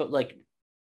threat, but like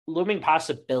looming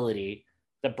possibility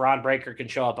that Bron Breakker can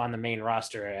show up on the main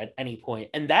roster at any point.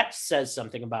 And that says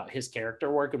something about his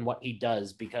character work and what he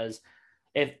does, because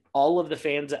if all of the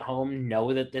fans at home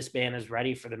know that this man is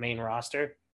ready for the main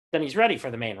roster, then he's ready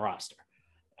for the main roster,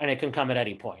 and it can come at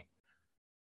any point.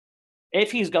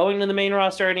 If he's going to the main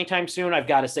roster anytime soon, I've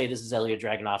got to say this is Ilya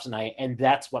Dragunov's night, and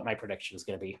that's what my prediction is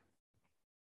going to be.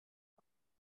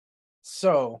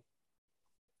 So,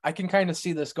 I can kind of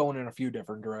see this going in a few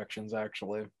different directions,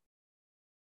 actually.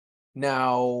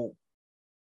 Now,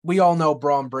 we all know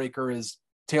Bron Breakker is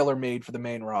tailor-made for the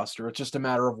main roster. It's just a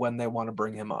matter of when they want to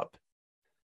bring him up.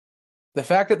 The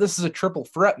fact that this is a triple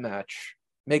threat match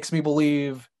makes me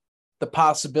believe the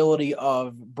possibility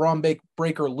of Bron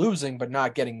Breakker losing but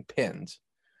not getting pinned.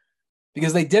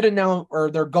 Because they did announce,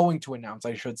 or they're going to announce,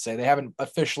 I should say. They haven't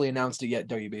officially announced it yet,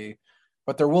 WB.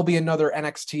 But there will be another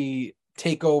NXT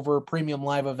TakeOver Premium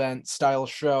Live Event style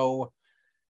show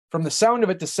from the sound of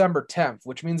it December 10th,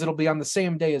 which means it'll be on the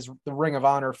same day as the Ring of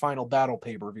Honor Final Battle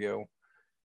pay-per-view.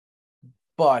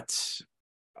 But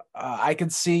I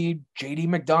could see JD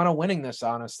McDonough winning this,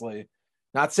 honestly.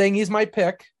 Not saying he's my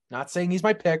pick.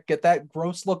 Get that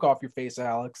gross look off your face,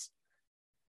 Alex.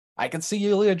 I could see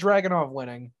Ilya Dragunov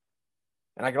winning.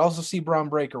 And I could also see Braun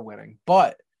Breaker winning.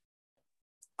 But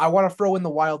I want to throw in the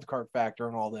wild card factor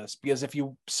in all this. Because if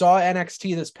you saw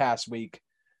NXT this past week,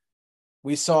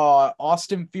 we saw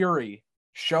Austin Theory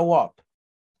show up.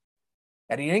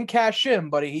 And he didn't cash in,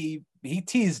 but he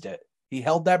teased it. He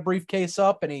held that briefcase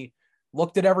up and he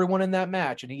looked at everyone in that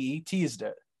match and he teased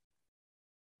it.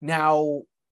 Now,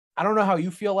 I don't know how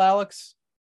you feel, Alex.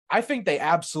 I think they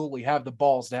absolutely have the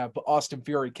balls to have Austin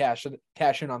Theory cash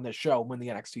in on this show and win the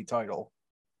NXT title.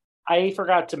 I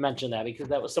forgot to mention that because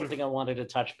that was something I wanted to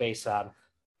touch base on.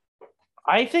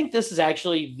 I think this is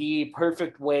actually the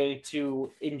perfect way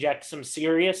to inject some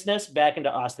seriousness back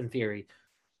into Austin Theory.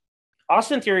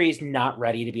 Austin Theory is not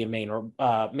ready to be a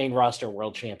main roster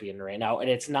world champion right now, and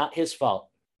it's not his fault.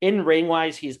 In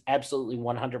ring-wise, he's absolutely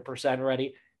 100%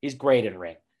 ready. He's great in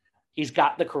ring. He's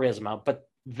got the charisma, but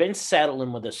Vince saddled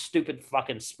him with a stupid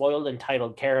fucking spoiled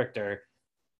entitled character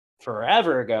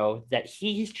forever ago that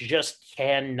he just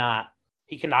cannot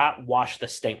wash the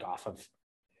stink off of.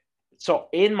 So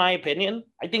in my opinion,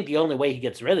 I think the only way he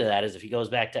gets rid of that is if he goes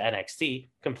back to NXT,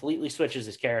 completely switches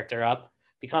his character up,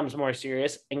 becomes more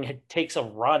serious, and takes a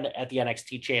run at the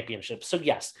NXT championship. So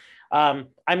yes, I'm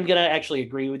going to actually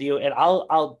agree with you, and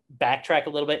I'll backtrack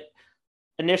a little bit.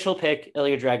 Initial pick,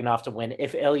 Ilya Dragunov to win.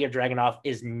 If Ilya Dragunov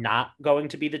is not going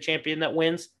to be the champion that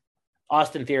wins,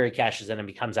 Austin Theory cashes in and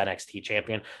becomes NXT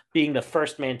champion, being the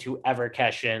first man to ever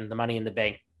cash in the Money in the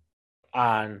Bank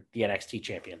on the NXT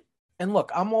champion. And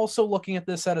look, I'm also looking at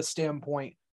this at a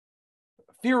standpoint.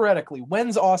 Theoretically,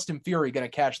 when's Austin Theory going to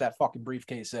cash that fucking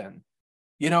briefcase in?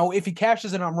 You know, if he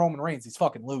cashes in on Roman Reigns, he's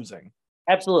fucking losing.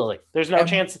 Absolutely. There's no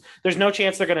chance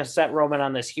they're going to set Roman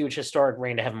on this huge historic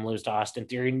reign to have him lose to Austin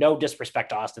Theory. No disrespect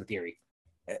to Austin Theory.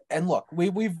 And look,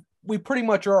 we pretty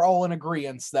much are all in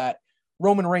agreement that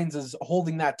Roman Reigns is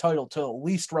holding that title till at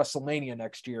least WrestleMania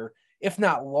next year, if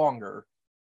not longer.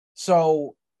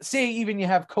 So say even you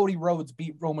have Cody Rhodes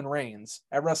beat Roman Reigns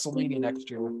at WrestleMania next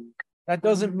year. That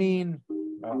doesn't mean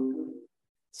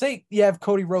say you have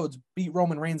Cody Rhodes beat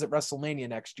Roman Reigns at WrestleMania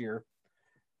next year.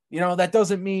 You know, that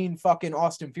doesn't mean fucking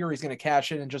Austin Theory is going to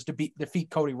cash in and just defeat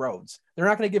Cody Rhodes. They're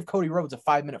not going to give Cody Rhodes a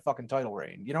 5-minute fucking title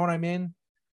reign. You know what I mean?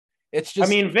 It's just. I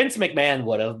mean, Vince McMahon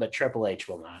would have, but Triple H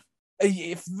will not.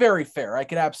 Very fair. I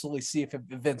could absolutely see if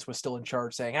Vince was still in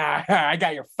charge saying, I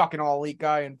got your fucking all elite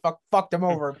guy and fucked him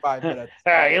over in 5 minutes.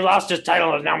 He lost his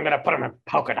title and now I'm going to put him in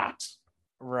polka dots.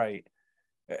 Right.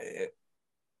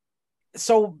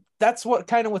 So that's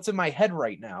what's in my head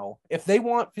right now. If they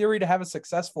want Theory to have a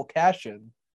successful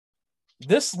cash-in,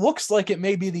 this looks like it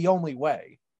may be the only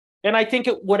way. And I think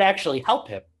it would actually help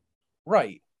him.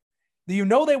 Right. You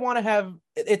know, they want to have,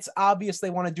 it's obvious they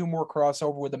want to do more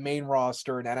crossover with the main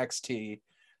roster and NXT.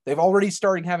 They've already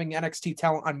started having NXT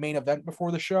talent on Main Event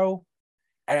before the show.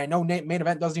 And I know Main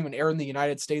Event doesn't even air in the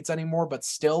United States anymore, but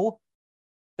still,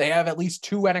 they have at least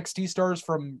two NXT stars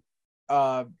from,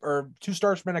 or 2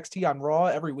 stars from NXT on Raw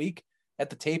every week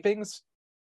at the tapings.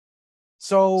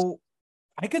 So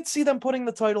I could see them putting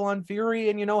the title on Theory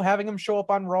and, you know, having him show up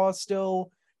on Raw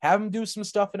still, have him do some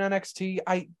stuff in NXT.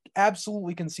 I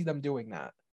absolutely can see them doing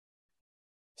that.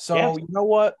 So, yeah. You know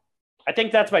what? I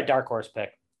think that's my dark horse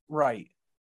pick. Right.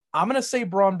 I'm going to say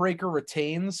Braun Breaker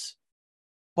retains,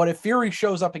 but if Theory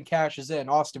shows up and cashes in,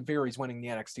 Austin Theory's winning the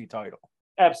NXT title.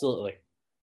 Absolutely.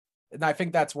 And I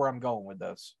think that's where I'm going with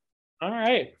this. All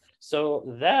right.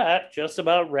 So that just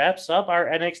about wraps up our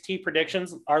NXT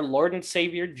predictions. Our Lord and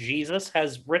Savior Jesus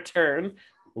has returned.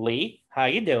 Lee, how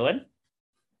you doing?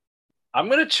 I'm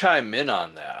going to chime in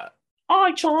on that.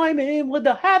 I chime in with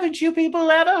the haven't you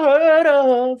people ever heard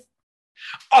of?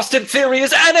 Austin Theory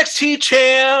is NXT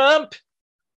champ.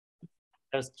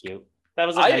 That was cute. That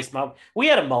was a nice moment. We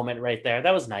had a moment right there.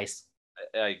 That was nice.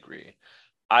 I agree.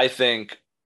 I think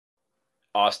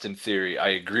Austin Theory, I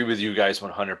agree with you guys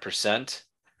 100%.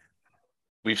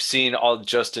 We've seen all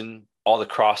the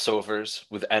crossovers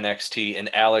with NXT.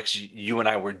 And Alex, you and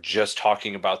I were just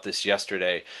talking about this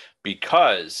yesterday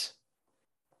because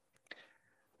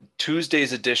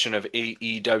Tuesday's edition of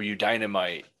AEW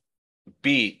Dynamite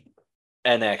beat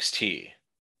NXT.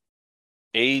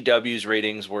 AEW's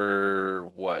ratings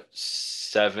were,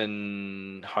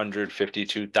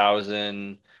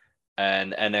 752,000,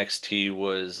 and NXT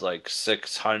was like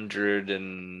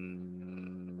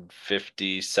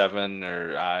 657,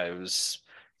 or it was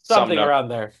something around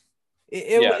there.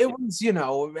 It was, you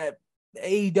know,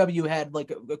 AEW had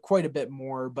like quite a bit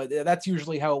more, but that's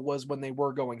usually how it was when they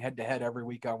were going head to head every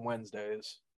week on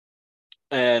Wednesdays.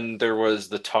 And there was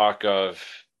the talk of,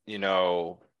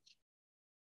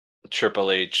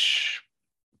 Triple H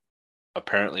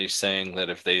apparently saying that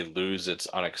if they lose, it's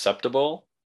unacceptable.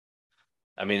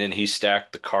 I mean, and he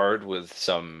stacked the card with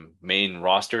some main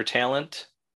roster talent.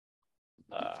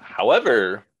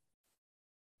 However,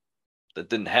 that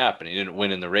didn't happen. He didn't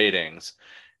win in the ratings.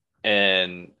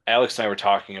 And Alex and I were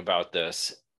talking about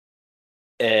this,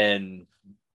 and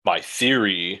my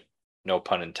theory, no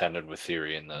pun intended with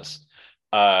theory in this,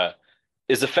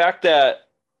 is the fact that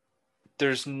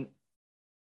there's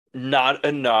not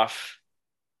enough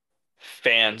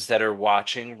fans that are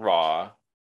watching Raw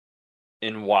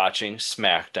and watching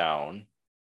SmackDown,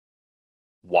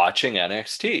 watching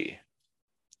NXT.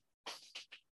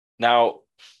 Now,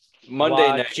 Monday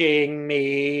night. Watching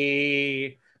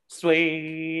me,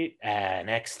 sweet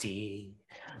NXT.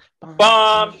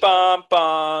 Bum, bum,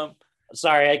 bum.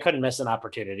 Sorry, I couldn't miss an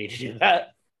opportunity to do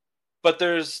that. But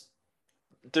there's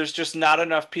just not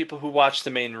enough people who watch the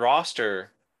main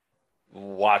roster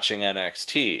watching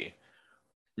NXT.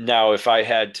 Now, if I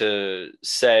had to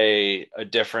say a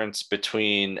difference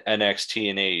between NXT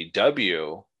and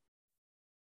AEW,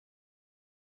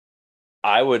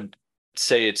 I would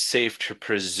say it's safe to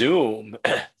presume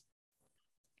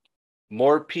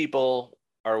more people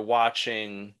are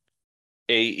watching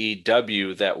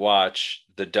AEW that watch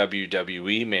the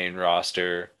WWE main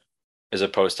roster as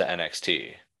opposed to NXT.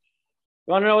 You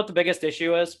want to know what the biggest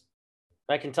issue is?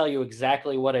 I can tell you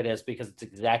exactly what it is because it's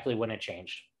exactly when it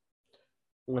changed.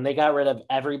 When they got rid of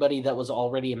everybody that was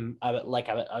already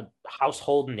a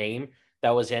household name that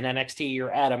was in NXT,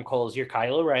 your Adam Cole's, your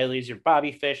Kyle O'Reilly's, your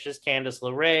Bobby Fish's, Candice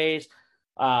LeRae's,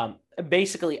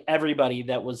 basically everybody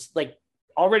that was like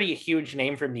already a huge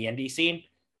name from the indie scene.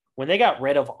 When they got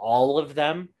rid of all of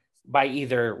them by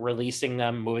either releasing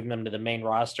them, moving them to the main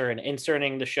roster, and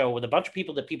inserting the show with a bunch of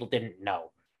people that people didn't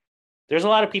know, there's a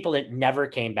lot of people that never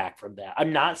came back from that.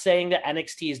 I'm not saying that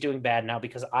NXT is doing bad now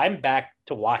because I'm back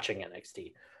to watching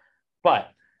NXT,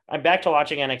 but I'm back to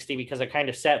watching NXT because I kind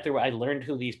of sat through, I learned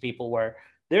who these people were.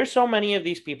 There's so many of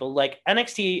these people. Like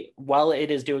NXT, while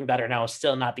it is doing better now, is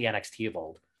still not the NXT of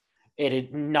old.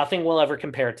 Nothing will ever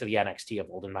compare to the NXT of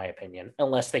old, in my opinion,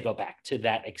 unless they go back to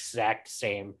that exact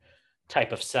same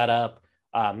type of setup,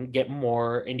 get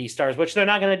more indie stars, which they're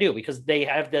not going to do because they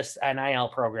have this NIL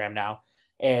program now.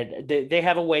 And they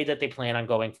have a way that they plan on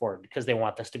going forward because they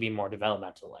want this to be more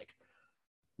developmental like.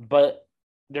 But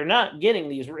they're not getting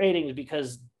these ratings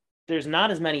because there's not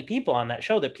as many people on that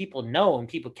show that people know and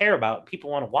people care about,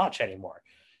 people want to watch anymore.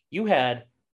 You had,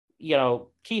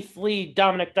 Keith Lee,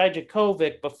 Dominic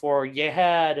Dijakovic before. You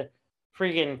had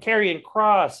freaking Karrion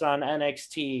Kross on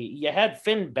NXT. You had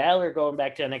Finn Balor going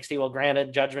back to NXT. Well,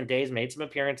 granted, Judgment Day's made some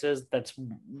appearances. That's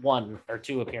 1 or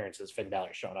 2 appearances Finn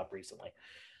Balor showing up recently.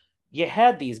 You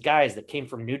had these guys that came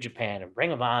from New Japan and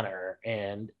Ring of Honor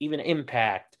and even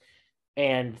Impact,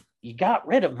 and you got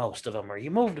rid of most of them, or you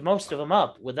moved most of them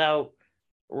up without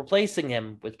replacing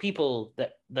them with people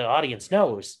that the audience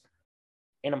knows.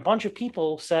 And a bunch of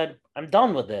people said, I'm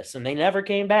done with this. And they never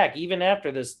came back, even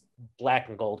after this Black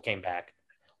and Gold came back.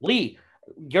 Lee,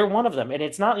 you're one of them. And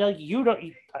it's not like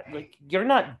you're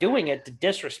not doing it to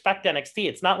disrespect NXT.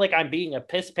 It's not like I'm being a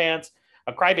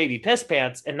crybaby piss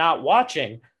pants and not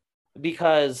watching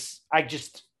because I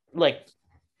just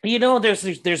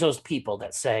there's those people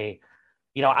that say,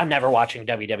 I'm never watching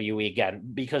WWE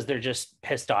again because they're just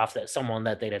pissed off that someone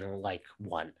that they didn't like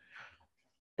won.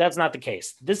 That's not the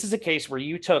case. This is a case where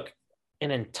you took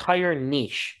an entire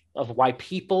niche of why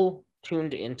people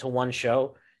tuned into one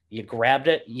show, you grabbed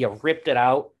it, you ripped it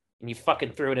out, and you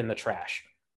fucking threw it in the trash.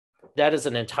 That is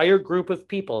an entire group of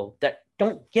people that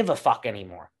don't give a fuck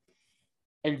anymore.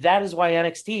 And that is why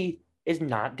NXT is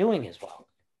not doing as well.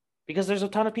 Because there's a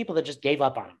ton of people that just gave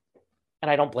up on them. And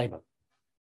I don't blame them.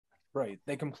 Right.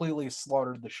 They completely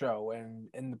slaughtered the show. And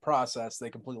in the process, they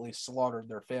completely slaughtered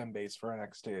their fan base for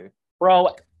NXT.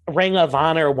 Bro, Ring of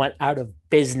Honor went out of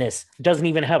business. Doesn't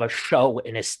even have a show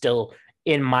and is still,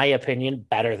 in my opinion,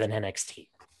 better than NXT.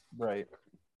 Right.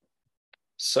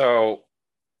 So,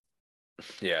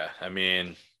 yeah, I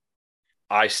mean,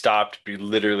 I stopped.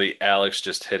 Literally, Alex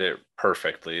just hit it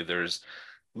perfectly. There's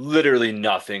literally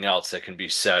nothing else that can be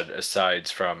said aside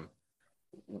from,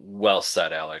 well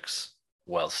said, Alex.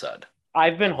 Well said.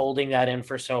 I've been holding that in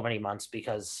for so many months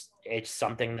because it's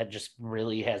something that just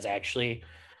really has actually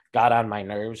got on my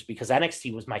nerves because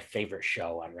NXT was my favorite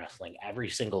show on wrestling every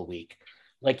single week.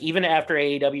 Like even after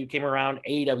AEW came around,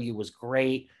 AEW was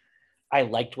great. I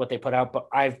liked what they put out, but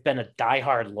I've been a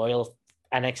diehard loyal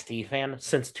NXT fan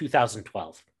since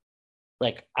 2012.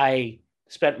 Like I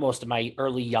spent most of my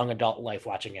early young adult life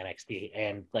watching NXT,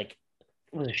 and like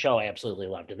The show I absolutely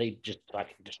loved, and they just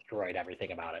fucking destroyed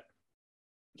everything about it.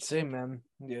 Same, man.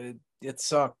 It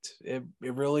sucked. It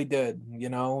really did. You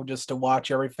know, just to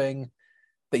watch everything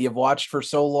that you've watched for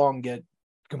so long get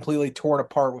completely torn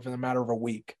apart within a matter of a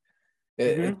week.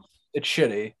 It's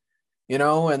shitty, you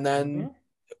know. And then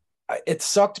it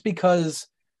sucked because,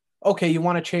 okay, you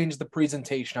want to change the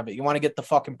presentation of it. You want to get the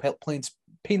fucking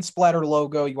paint splatter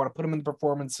logo. You want to put them in the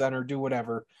performance center, do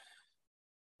whatever.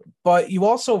 But you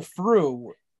also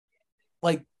threw,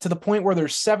 like, to the point where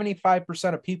there's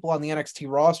 75% of people on the NXT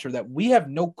roster that we have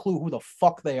no clue who the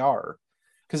fuck they are,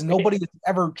 because nobody has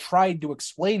ever tried to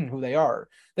explain who they are.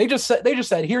 They just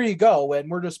said, here you go, and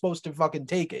we're just supposed to fucking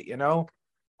take it, you know?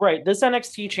 Right. This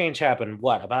NXT change happened,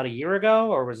 what, about a year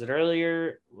ago, or was it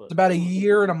earlier? It's about a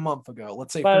year and a month ago.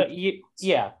 Let's say about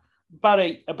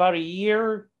a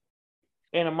year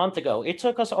and a month ago. It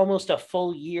took us almost a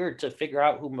full year to figure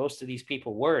out who most of these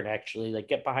people were and actually like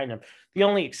get behind them. The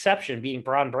only exception being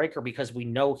Braun Breaker, because we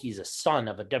know he's a son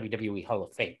of a WWE Hall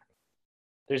of Famer.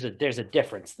 There's a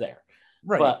difference there.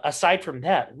 Right. But aside from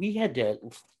that, we had to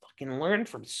fucking learn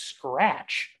from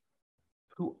scratch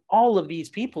who all of these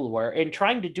people were, and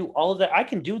trying to do all of that. I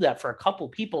can do that for a couple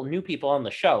people, new people on the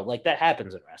show. Like, that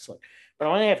happens in wrestling. But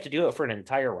when I have to do it for an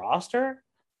entire roster,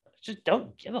 I just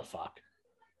don't give a fuck.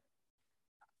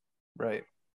 Right.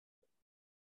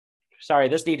 Sorry,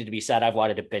 this needed to be said. I've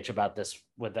wanted to bitch about this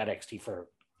with NXT for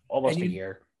almost a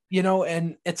year. You know,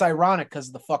 and it's ironic because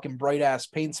of the fucking bright ass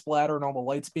paint splatter and all the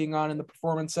lights being on in the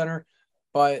performance center.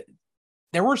 But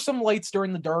there were some lights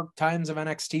during the dark times of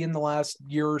NXT in the last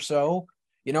year or so.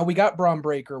 You know, we got Braun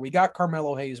Breaker, we got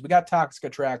Carmelo Hayes, we got Toxic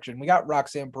Attraction, we got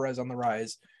Roxanne Perez on the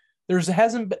rise.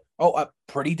 Hasn't been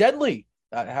Pretty Deadly.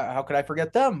 How could I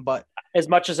forget them? But as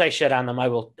much as I shit on them, I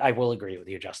will agree with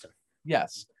you, Justin.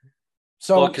 Yes.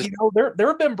 So, you know, there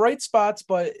have been bright spots,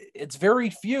 but it's very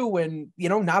few, and, you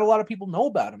know, not a lot of people know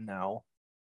about them now.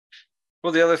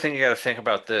 Well, the other thing you got to think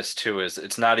about this too is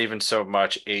it's not even so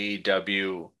much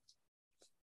AEW,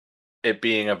 it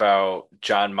being about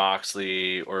Jon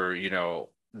Moxley or, you know,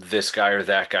 this guy or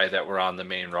that guy that were on the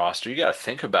main roster. You got to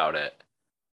think about it.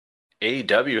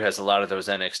 AEW has a lot of those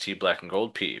NXT Black and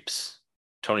Gold peeps.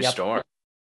 Tony Storm.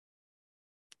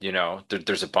 You know,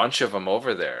 there's a bunch of them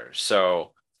over there.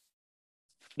 So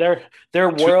their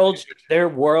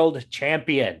world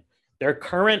champion, their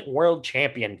current world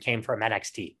champion came from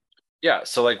NXT. Yeah,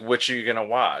 so like, which are you gonna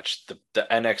watch? The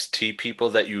NXT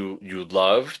people that you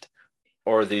loved,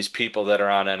 or these people that are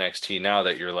on NXT now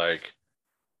that you're like,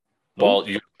 well,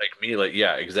 you like me, like,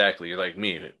 yeah, exactly. You're like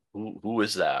me. Who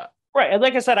is that? Right. And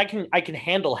like I said, I can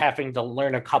handle having to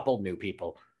learn a couple new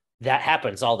people. That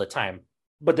happens all the time.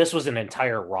 But this was an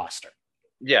entire roster.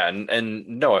 Yeah, and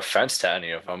no offense to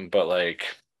any of them, but like,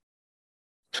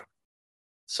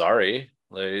 sorry,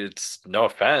 like, it's no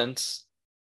offense.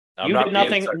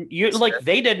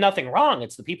 They did nothing wrong.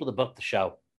 It's the people that booked the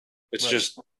show. It's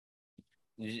just,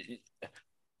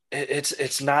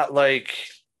 it's not like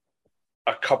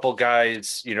a couple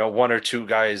guys, you know, one or two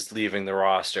guys leaving the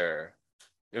roster.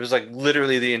 It was like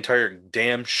literally the entire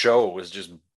damn show was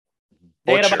just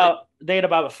butchered. They had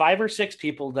about 5 or 6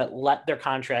 people that let their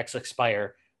contracts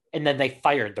expire, and then they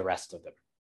fired the rest of them.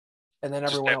 And then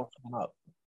everyone else went up.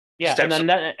 Yeah,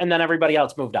 and then everybody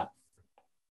else moved up.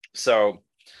 So,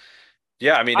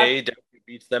 yeah, I mean, AEW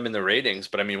beats them in the ratings,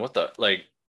 but I mean, what the, like...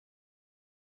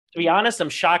 To be honest, I'm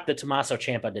shocked that Tommaso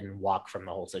Ciampa didn't walk from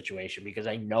the whole situation, because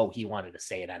I know he wanted to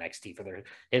stay at NXT for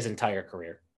his entire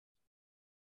career.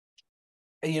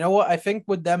 And you know what? I think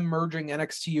with them merging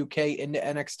NXT UK into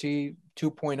NXT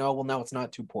 2.0, well, now it's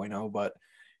not 2.0, but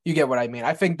you get what I mean.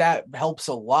 I think that helps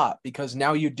a lot, because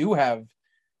now you do have,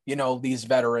 you know, these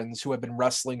veterans who have been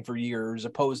wrestling for years,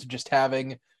 opposed to just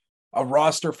having a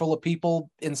roster full of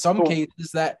people, in some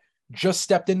cases, that just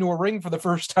stepped into a ring for the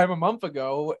first time a month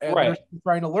ago, and they're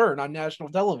trying to learn on national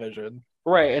television.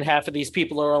 Right, and half of these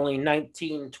people are only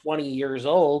 19, 20 years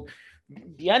old.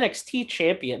 The NXT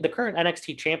champion, the current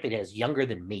NXT champion, is younger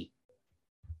than me.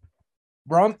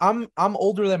 I'm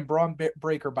older than Braun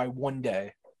Breaker by 1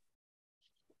 day.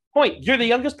 Point, you're the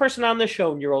youngest person on the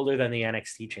show, and you're older than the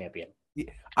NXT champion.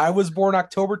 I was born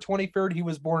October 23rd. He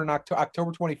was born in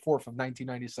October 24th of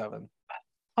 1997.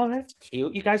 Oh, that's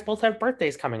cute. You guys both have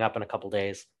birthdays coming up in a couple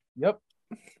days. Yep.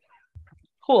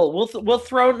 Cool. We'll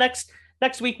throw next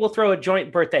week. We'll throw a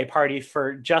joint birthday party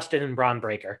for Justin and Braun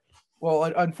Breaker. Well,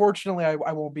 unfortunately,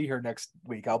 I won't be here next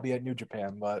week. I'll be at New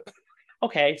Japan, but...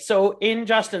 Okay, so in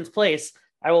Justin's place,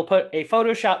 I will put a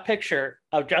Photoshop picture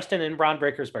of Justin and Braun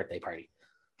Breaker's birthday party.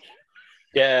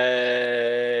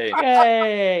 Yay!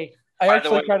 Yay! I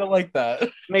actually kind of like that.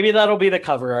 Maybe that'll be the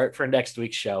cover art for next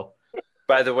week's show.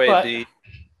 By the way,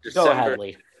 Go ahead,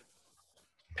 Lee.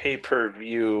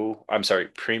 pay-per-view, I'm sorry,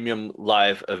 premium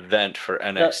live event for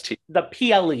NXT, The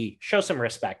PLE. Show some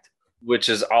respect. which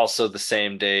is also the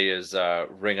same day as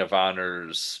Ring of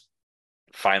Honor's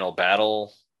Final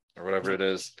Battle or whatever it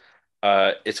is.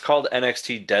 It's called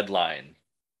NXT Deadline.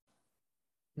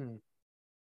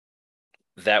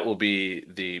 That will be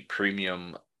the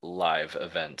premium live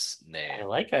event's I name.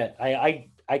 like it.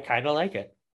 I kind of like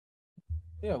it.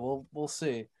 Yeah, we'll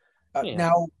see. Yeah.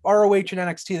 Now, ROH and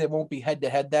NXT, they won't be head to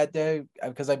head that day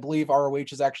because I believe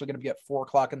ROH is actually going to be at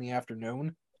 4:00 in the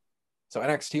afternoon. So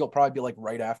NXT will probably be like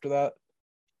right after that.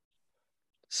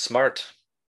 Smart.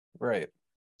 Right.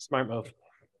 Smart move.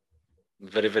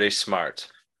 Very, very smart.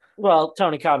 Well,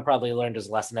 Tony Khan probably learned his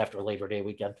lesson after Labor Day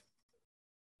weekend.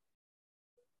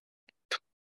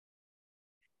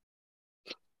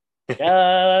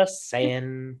 Just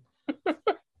saying.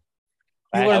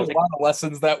 He learned a lot of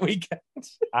lessons that weekend.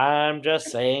 I'm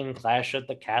just saying Clash at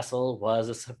the Castle was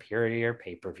a superior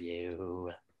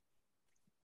pay-per-view.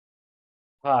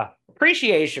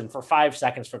 Appreciation for 5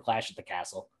 seconds for Clash at the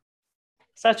Castle.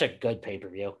 Such a good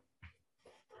pay-per-view.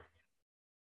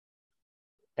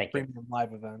 Thank you. Premium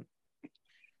live event.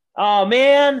 Oh,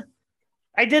 man.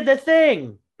 I did the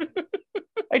thing.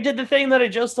 I did the thing that I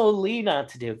just told Lee not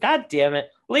to do. God damn it.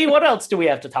 Lee, what else do we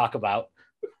have to talk about?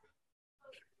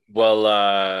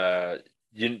 Well,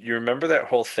 you remember that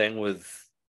whole thing with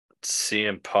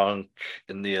CM Punk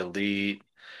and the Elite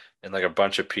and like a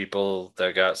bunch of people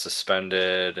that got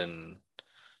suspended and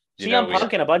CM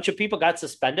Punk and a bunch of people got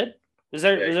suspended? Is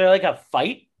there like a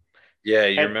fight? Yeah,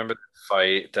 you remember the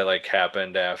fight that like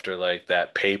happened after like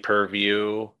that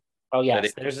pay-per-view? Oh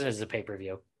yes, theirs is a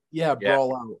pay-per-view. Yeah,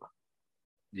 Brawl Out.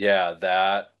 Yeah,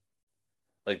 that.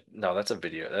 Like, no, that's a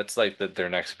video. That's like their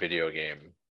next video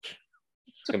game.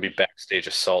 It's gonna be backstage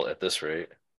assault at this rate.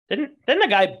 Didn't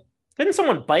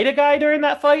someone bite a guy during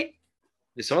that fight?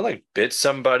 Someone like bit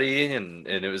somebody and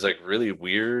it was like really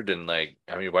weird and like,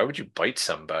 I mean, why would you bite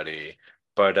somebody?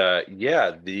 But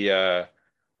yeah, the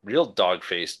real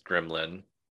dog-faced gremlin,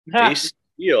 Ace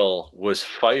Steel, was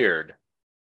fired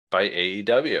by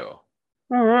AEW.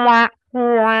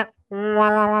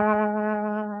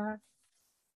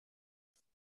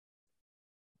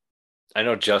 I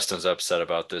know Justin's upset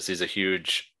about this. He's a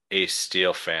huge Ace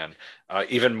Steel fan,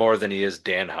 even more than he is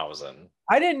Danhausen.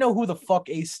 I didn't know who the fuck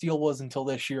Ace Steel was until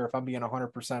this year, if I'm being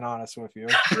 100% honest with you.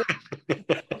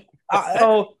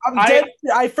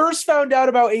 I first found out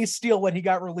about Ace Steel when he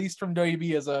got released from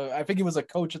WB as I think he was a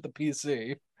coach at the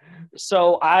PC.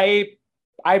 So I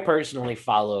personally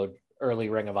followed early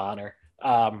Ring of Honor.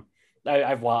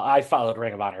 I followed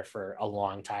Ring of Honor for a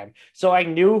long time, so I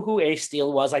knew who Ace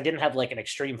Steel was. I didn't have like an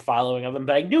extreme following of him,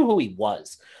 but I knew who he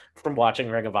was from watching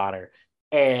Ring of Honor.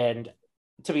 And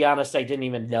to be honest, I didn't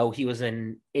even know he was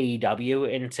in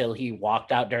AEW until he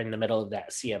walked out during the middle of that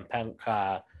CM Punk,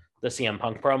 the CM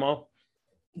Punk promo.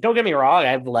 Don't get me wrong,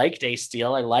 I've liked Ace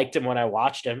Steel. I liked him when I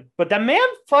watched him, but the man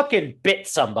fucking bit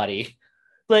somebody.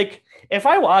 Like, if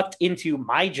I walked into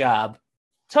my job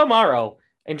tomorrow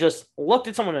and just looked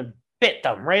at someone and bit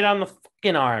them right on the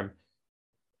fucking arm,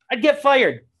 I'd get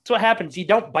fired. That's what happens. You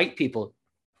don't bite people.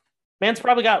 Man's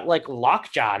probably got like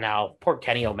lockjaw now. Poor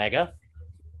Kenny Omega.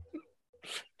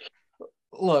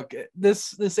 Look,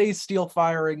 this Ace Steel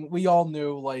firing, we all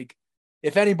knew, like,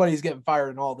 if anybody's getting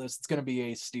fired in all this, it's going to be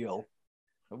Ace Steel.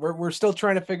 We're still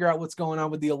trying to figure out what's going on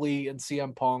with the Elite and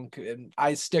CM Punk, and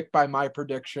I stick by my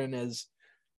prediction as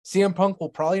CM Punk will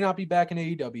probably not be back in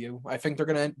AEW. I think they're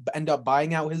going to end up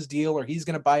buying out his deal, or he's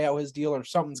going to buy out his deal, or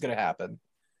something's going to happen.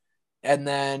 And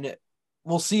then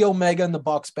we'll see Omega and the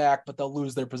Bucks back, but they'll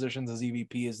lose their positions as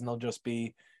EVPs, and they'll just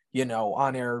be,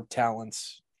 on-air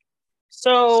talents.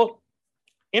 So,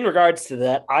 in regards to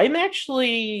that, I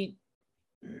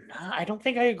don't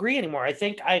think I agree anymore. I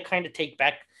think I kind of take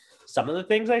back some of the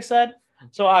things I said.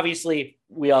 So obviously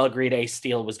we all agreed Ace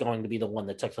Steel was going to be the one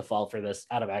that took the fall for this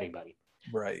out of anybody.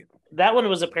 Right. That one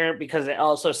was apparent because it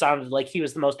also sounded like he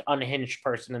was the most unhinged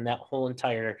person in that whole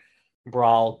entire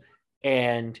brawl.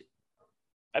 And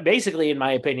basically, in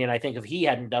my opinion, I think if he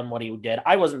hadn't done what he did,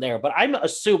 I wasn't there, but I'm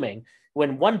assuming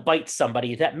when one bites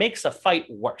somebody, that makes a fight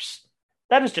worse.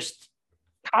 That is just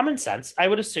common sense. I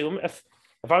would assume if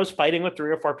I was fighting with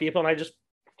 3 or 4 people and I just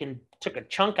took a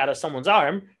chunk out of someone's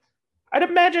arm, I'd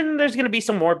imagine there's going to be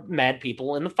some more mad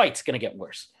people and the fight's going to get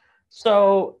worse.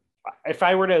 So if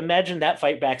I were to imagine that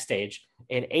fight backstage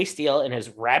and Ace Steel and his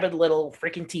rabid little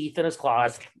freaking teeth in his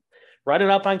claws running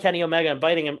up on Kenny Omega and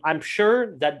biting him, I'm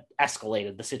sure that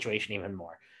escalated the situation even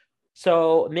more.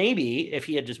 So maybe if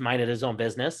he had just minded his own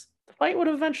business, the fight would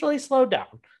have eventually slowed down.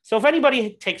 So if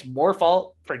anybody takes more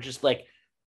fault for just like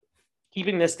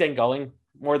keeping this thing going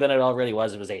more than it already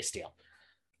was Ace Steel.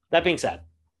 That being said,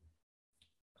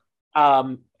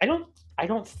 I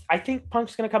think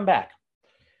Punk's going to come back.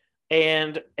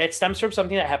 And it stems from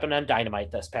something that happened on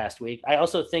Dynamite this past week. I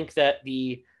also think that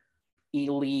the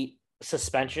Elite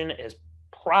suspension is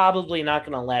probably not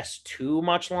going to last too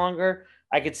much longer.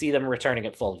 I could see them returning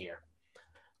at full gear.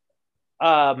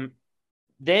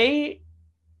 They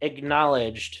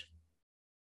acknowledged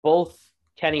both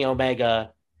Kenny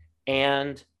Omega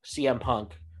and CM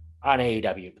Punk on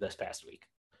AEW this past week.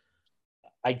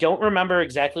 I don't remember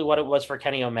exactly what it was for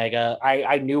Kenny Omega.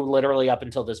 I knew literally up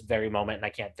until this very moment, and I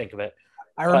can't think of it.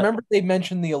 I remember they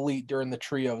mentioned the Elite during the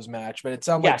trios match, but it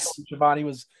sounded like Schiavone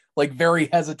was like very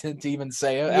hesitant to even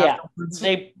say it. Yeah,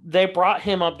 they brought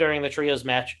him up during the trios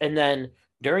match, and then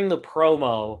during the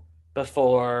promo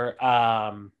before,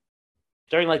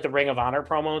 during like the Ring of Honor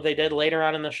promo they did later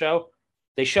on in the show,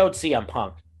 they showed CM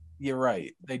Punk. You're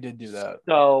right, they did do that.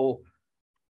 So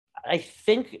I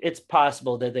think it's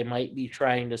possible that they might be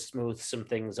trying to smooth some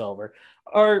things over.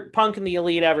 Are Punk and the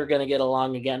Elite ever going to get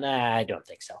along again? I don't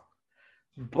think so.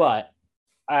 But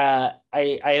I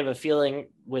have a feeling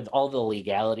with all the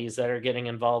legalities that are getting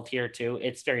involved here too,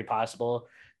 it's very possible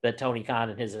that Tony Khan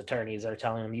and his attorneys are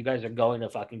telling him, you guys are going to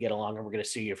fucking get along and we're going to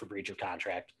sue you for breach of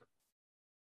contract.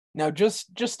 Now,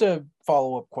 just a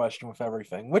follow-up question with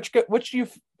everything. Which do you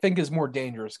think is more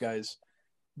dangerous, guys?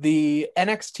 The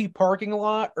NXT parking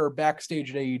lot or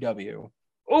backstage at AEW?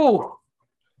 Oh,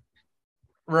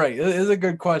 right. It is a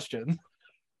good question.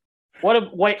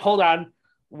 Wait, hold on.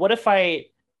 What if I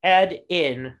add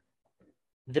in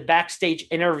the backstage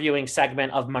interviewing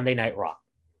segment of Monday Night Raw?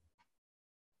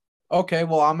 Okay,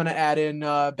 well, I'm going to add in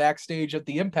backstage at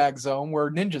the Impact Zone where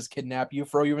ninjas kidnap you,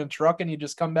 throw you in a truck, and you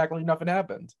just come back like nothing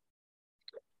happened.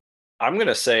 I'm going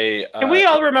to say... Can we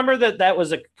all remember that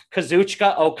was a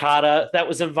Kazuchika Okada that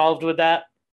was involved with that?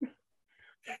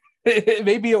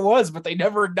 Maybe it was, but they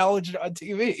never acknowledged it on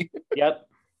TV. Yep.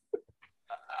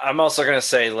 I'm also going to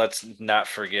say, let's not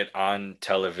forget on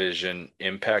television,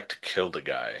 Impact killed a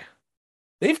guy.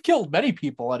 They've killed many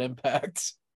people at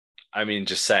Impact. I mean,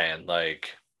 just saying,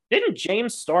 like... Didn't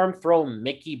James Storm throw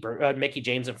Mickey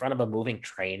James in front of a moving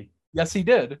train? Yes, he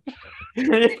did.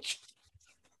 Didn't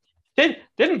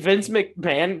Vince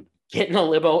McMahon get in a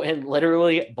limo and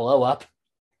literally blow up?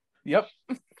 Yep.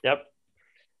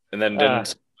 And then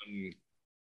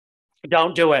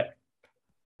don't do it.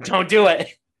 Don't do it.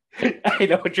 I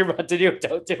know what you're about to do.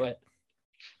 Don't do it.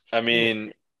 I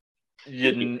mean,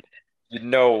 you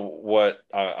know what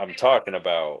I'm talking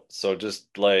about. So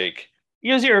just like...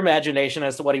 Use your imagination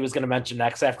as to what he was going to mention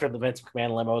next after the Vince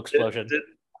McMahon limo explosion.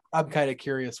 I'm kind of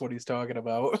curious what he's talking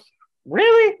about.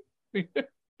 Really? It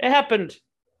happened.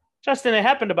 Justin, it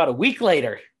happened about a week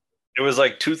later. It was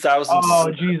like 2000.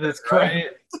 Oh, Jesus Christ.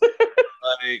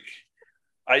 Like,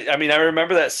 I mean, I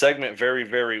remember that segment very,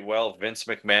 very well. Vince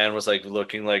McMahon was like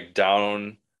looking like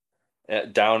down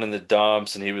in the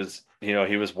dumps, and he was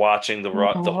watching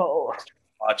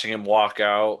watching him walk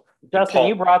out. Justin,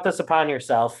 you brought this upon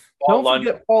yourself. Don't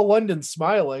forget Paul London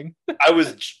smiling. I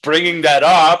was bringing that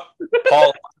up.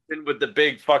 Paul London with the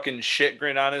big fucking shit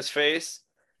grin on his face.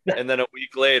 And then a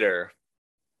week later.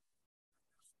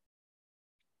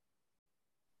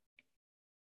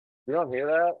 You don't hear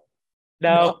that?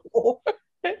 No. Wow.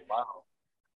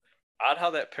 Odd how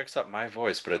that picks up my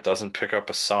voice, but it doesn't pick up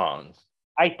a song.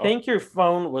 I think your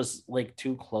phone was like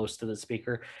too close to the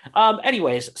speaker.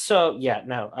 Anyways, so yeah,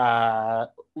 no.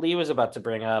 Lee was about to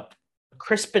bring up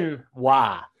Crispin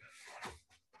Wah.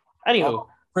 Anywho,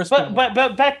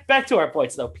 but back to our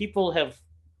points though. People have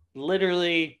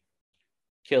literally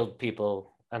killed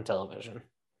people on television.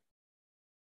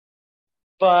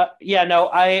 But yeah, no,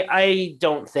 I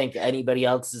don't think anybody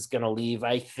else is gonna leave.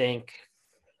 I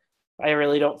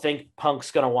really don't think Punk's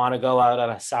going to want to go out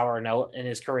on a sour note in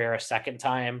his career a second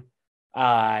time.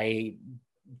 I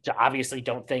obviously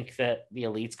don't think that the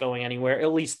Elite's going anywhere,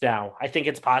 at least now. I think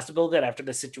it's possible that after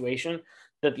the situation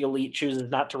that the Elite chooses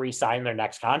not to re-sign their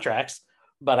next contracts,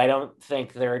 but I don't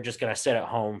think they're just going to sit at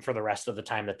home for the rest of the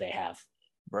time that they have.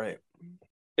 Right.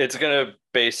 It's going to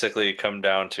basically come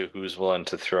down to who's willing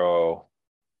to throw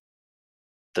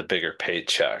the bigger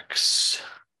paychecks,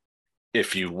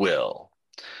 if you will.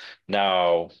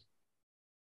 Now,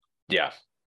 yeah,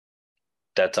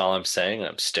 that's all I'm saying.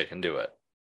 I'm sticking to it.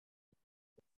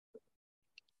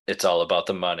 It's all about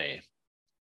the money.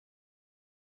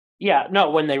 Yeah,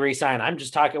 no, when they resign,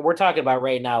 we're talking about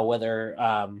right now whether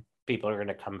people are going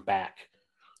to come back.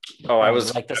 Oh, I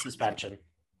was like the suspension.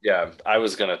 Yeah, I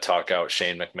was going to talk out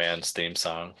Shane McMahon's theme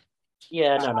song.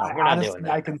 Yeah, no, we're not doing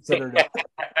that. I considered it.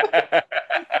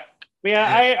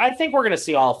 Yeah, I think we're gonna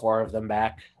see all four of them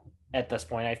back at this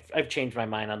point. I've changed my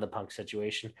mind on the Punk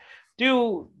situation.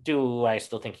 Do I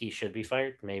still think he should be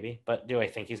fired? Maybe, but do I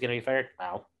think he's gonna be fired?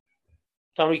 No.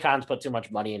 Tony Khan's put too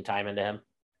much money and time into him.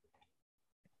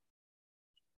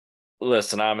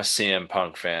 Listen, I'm a CM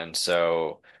Punk fan,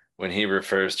 so when he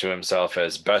refers to himself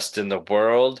as best in the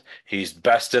world, he's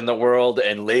best in the world.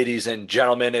 And ladies and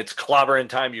gentlemen, it's clobbering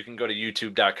time. You can go to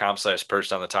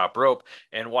youtube.com/perched on the top rope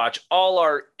and watch all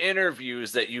our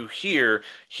interviews that you hear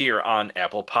here on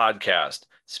Apple Podcast.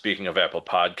 Speaking of Apple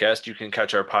Podcast, you can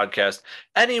catch our podcast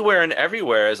anywhere and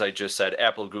everywhere, as I just said,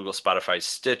 Apple, Google, Spotify,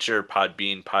 Stitcher,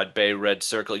 Podbean, Podbay, Red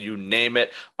Circle, you name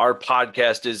it. Our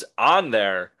podcast is on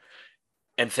there.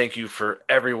 And thank you for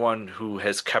everyone who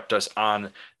has kept us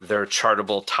on their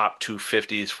chartable top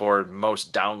 250s for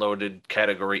most downloaded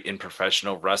category in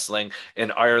professional wrestling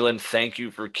in Ireland. Thank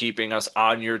you for keeping us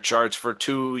on your charts for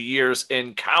 2 years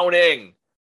and counting.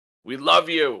 We love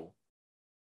you.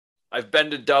 I've been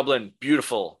to Dublin.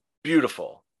 Beautiful,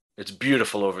 beautiful. It's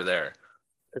beautiful over there.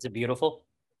 Is it beautiful?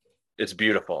 It's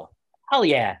beautiful. Hell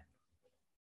yeah.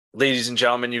 Ladies and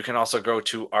gentlemen, you can also go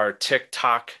to our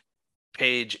TikTok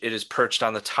page. It is perched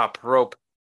on the top rope.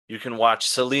 You can watch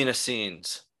Selena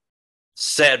scenes,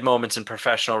 sad moments in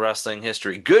professional wrestling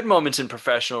history, good moments in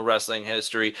professional wrestling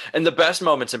history, and the best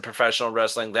moments in professional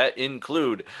wrestling that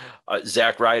include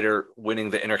Zack Ryder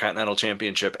winning the Intercontinental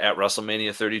Championship at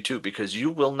WrestleMania 32, because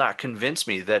you will not convince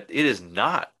me that it is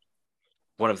not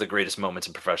one of the greatest moments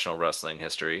in professional wrestling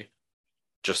history,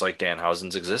 just like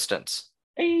Danhausen's existence.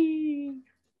 Hey.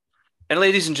 And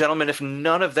ladies and gentlemen, if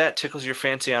none of that tickles your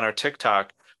fancy on our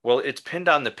TikTok, well, it's pinned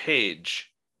on the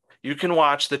page. You can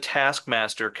watch the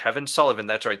Taskmaster, Kevin Sullivan,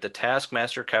 that's right, the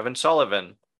Taskmaster, Kevin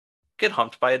Sullivan, get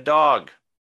humped by a dog.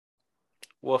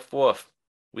 Woof, woof.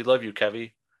 We love you,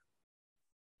 Kevy.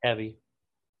 Heavy.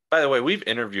 By the way, we've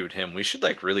interviewed him. We should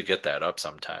really get that up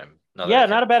sometime. Yeah,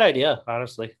 not a bad idea,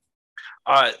 honestly.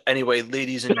 Anyway,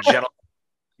 ladies and gentlemen,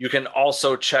 you can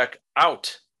also check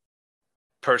out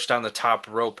Perched on the Top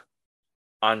Rope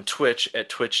on Twitch at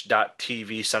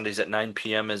twitch.tv Sundays at 9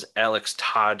 p.m. as Alex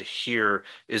Todd here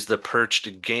is the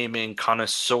Perched Gaming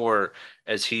connoisseur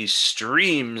as he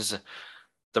streams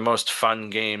the most fun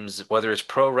games, whether it's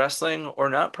pro wrestling or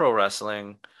not pro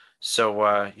wrestling.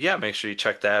 So yeah, make sure you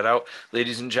check that out.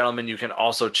 Ladies and gentlemen, you can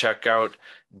also check out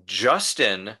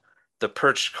Justin, the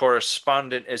Perched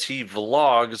correspondent, as he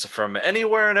vlogs from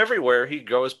anywhere and everywhere he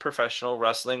goes professional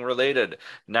wrestling related.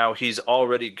 Now he's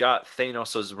already got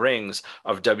Thanos' rings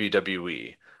of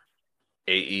WWE,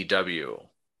 AEW,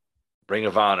 Ring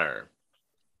of Honor,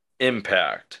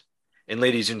 Impact. And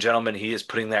ladies and gentlemen, he is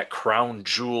putting that crown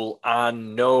jewel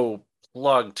on, no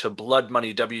plug to Blood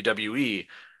Money WWE.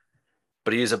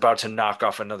 But he is about to knock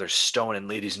off another stone. And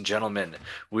ladies and gentlemen,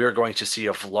 we are going to see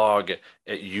a vlog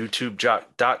at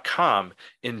youtube.com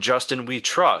in Justin We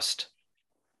Trust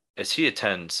as he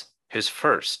attends his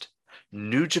first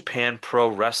New Japan Pro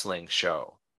Wrestling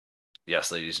show.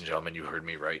 Yes, ladies and gentlemen, you heard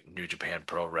me right. New Japan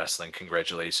Pro Wrestling.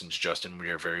 Congratulations, Justin.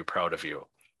 We are very proud of you.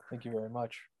 Thank you very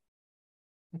much.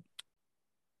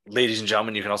 Ladies and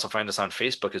gentlemen, you can also find us on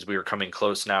Facebook as we are coming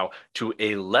close now to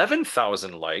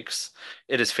 11,000 likes.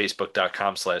 It is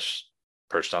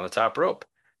facebook.com/perched on the top rope.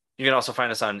 You can also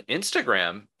find us on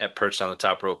Instagram at Perched on the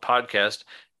Top Rope Podcast,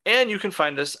 and you can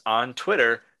find us on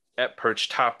Twitter at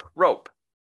Perched Top Rope.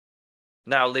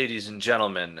 Now, ladies and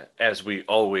gentlemen, as we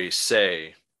always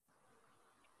say,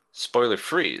 spoiler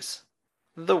freeze,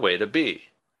 the way to be.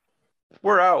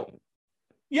 We're out.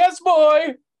 Yes,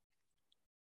 boy!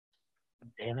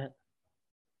 Damn it.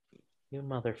 You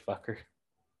motherfucker.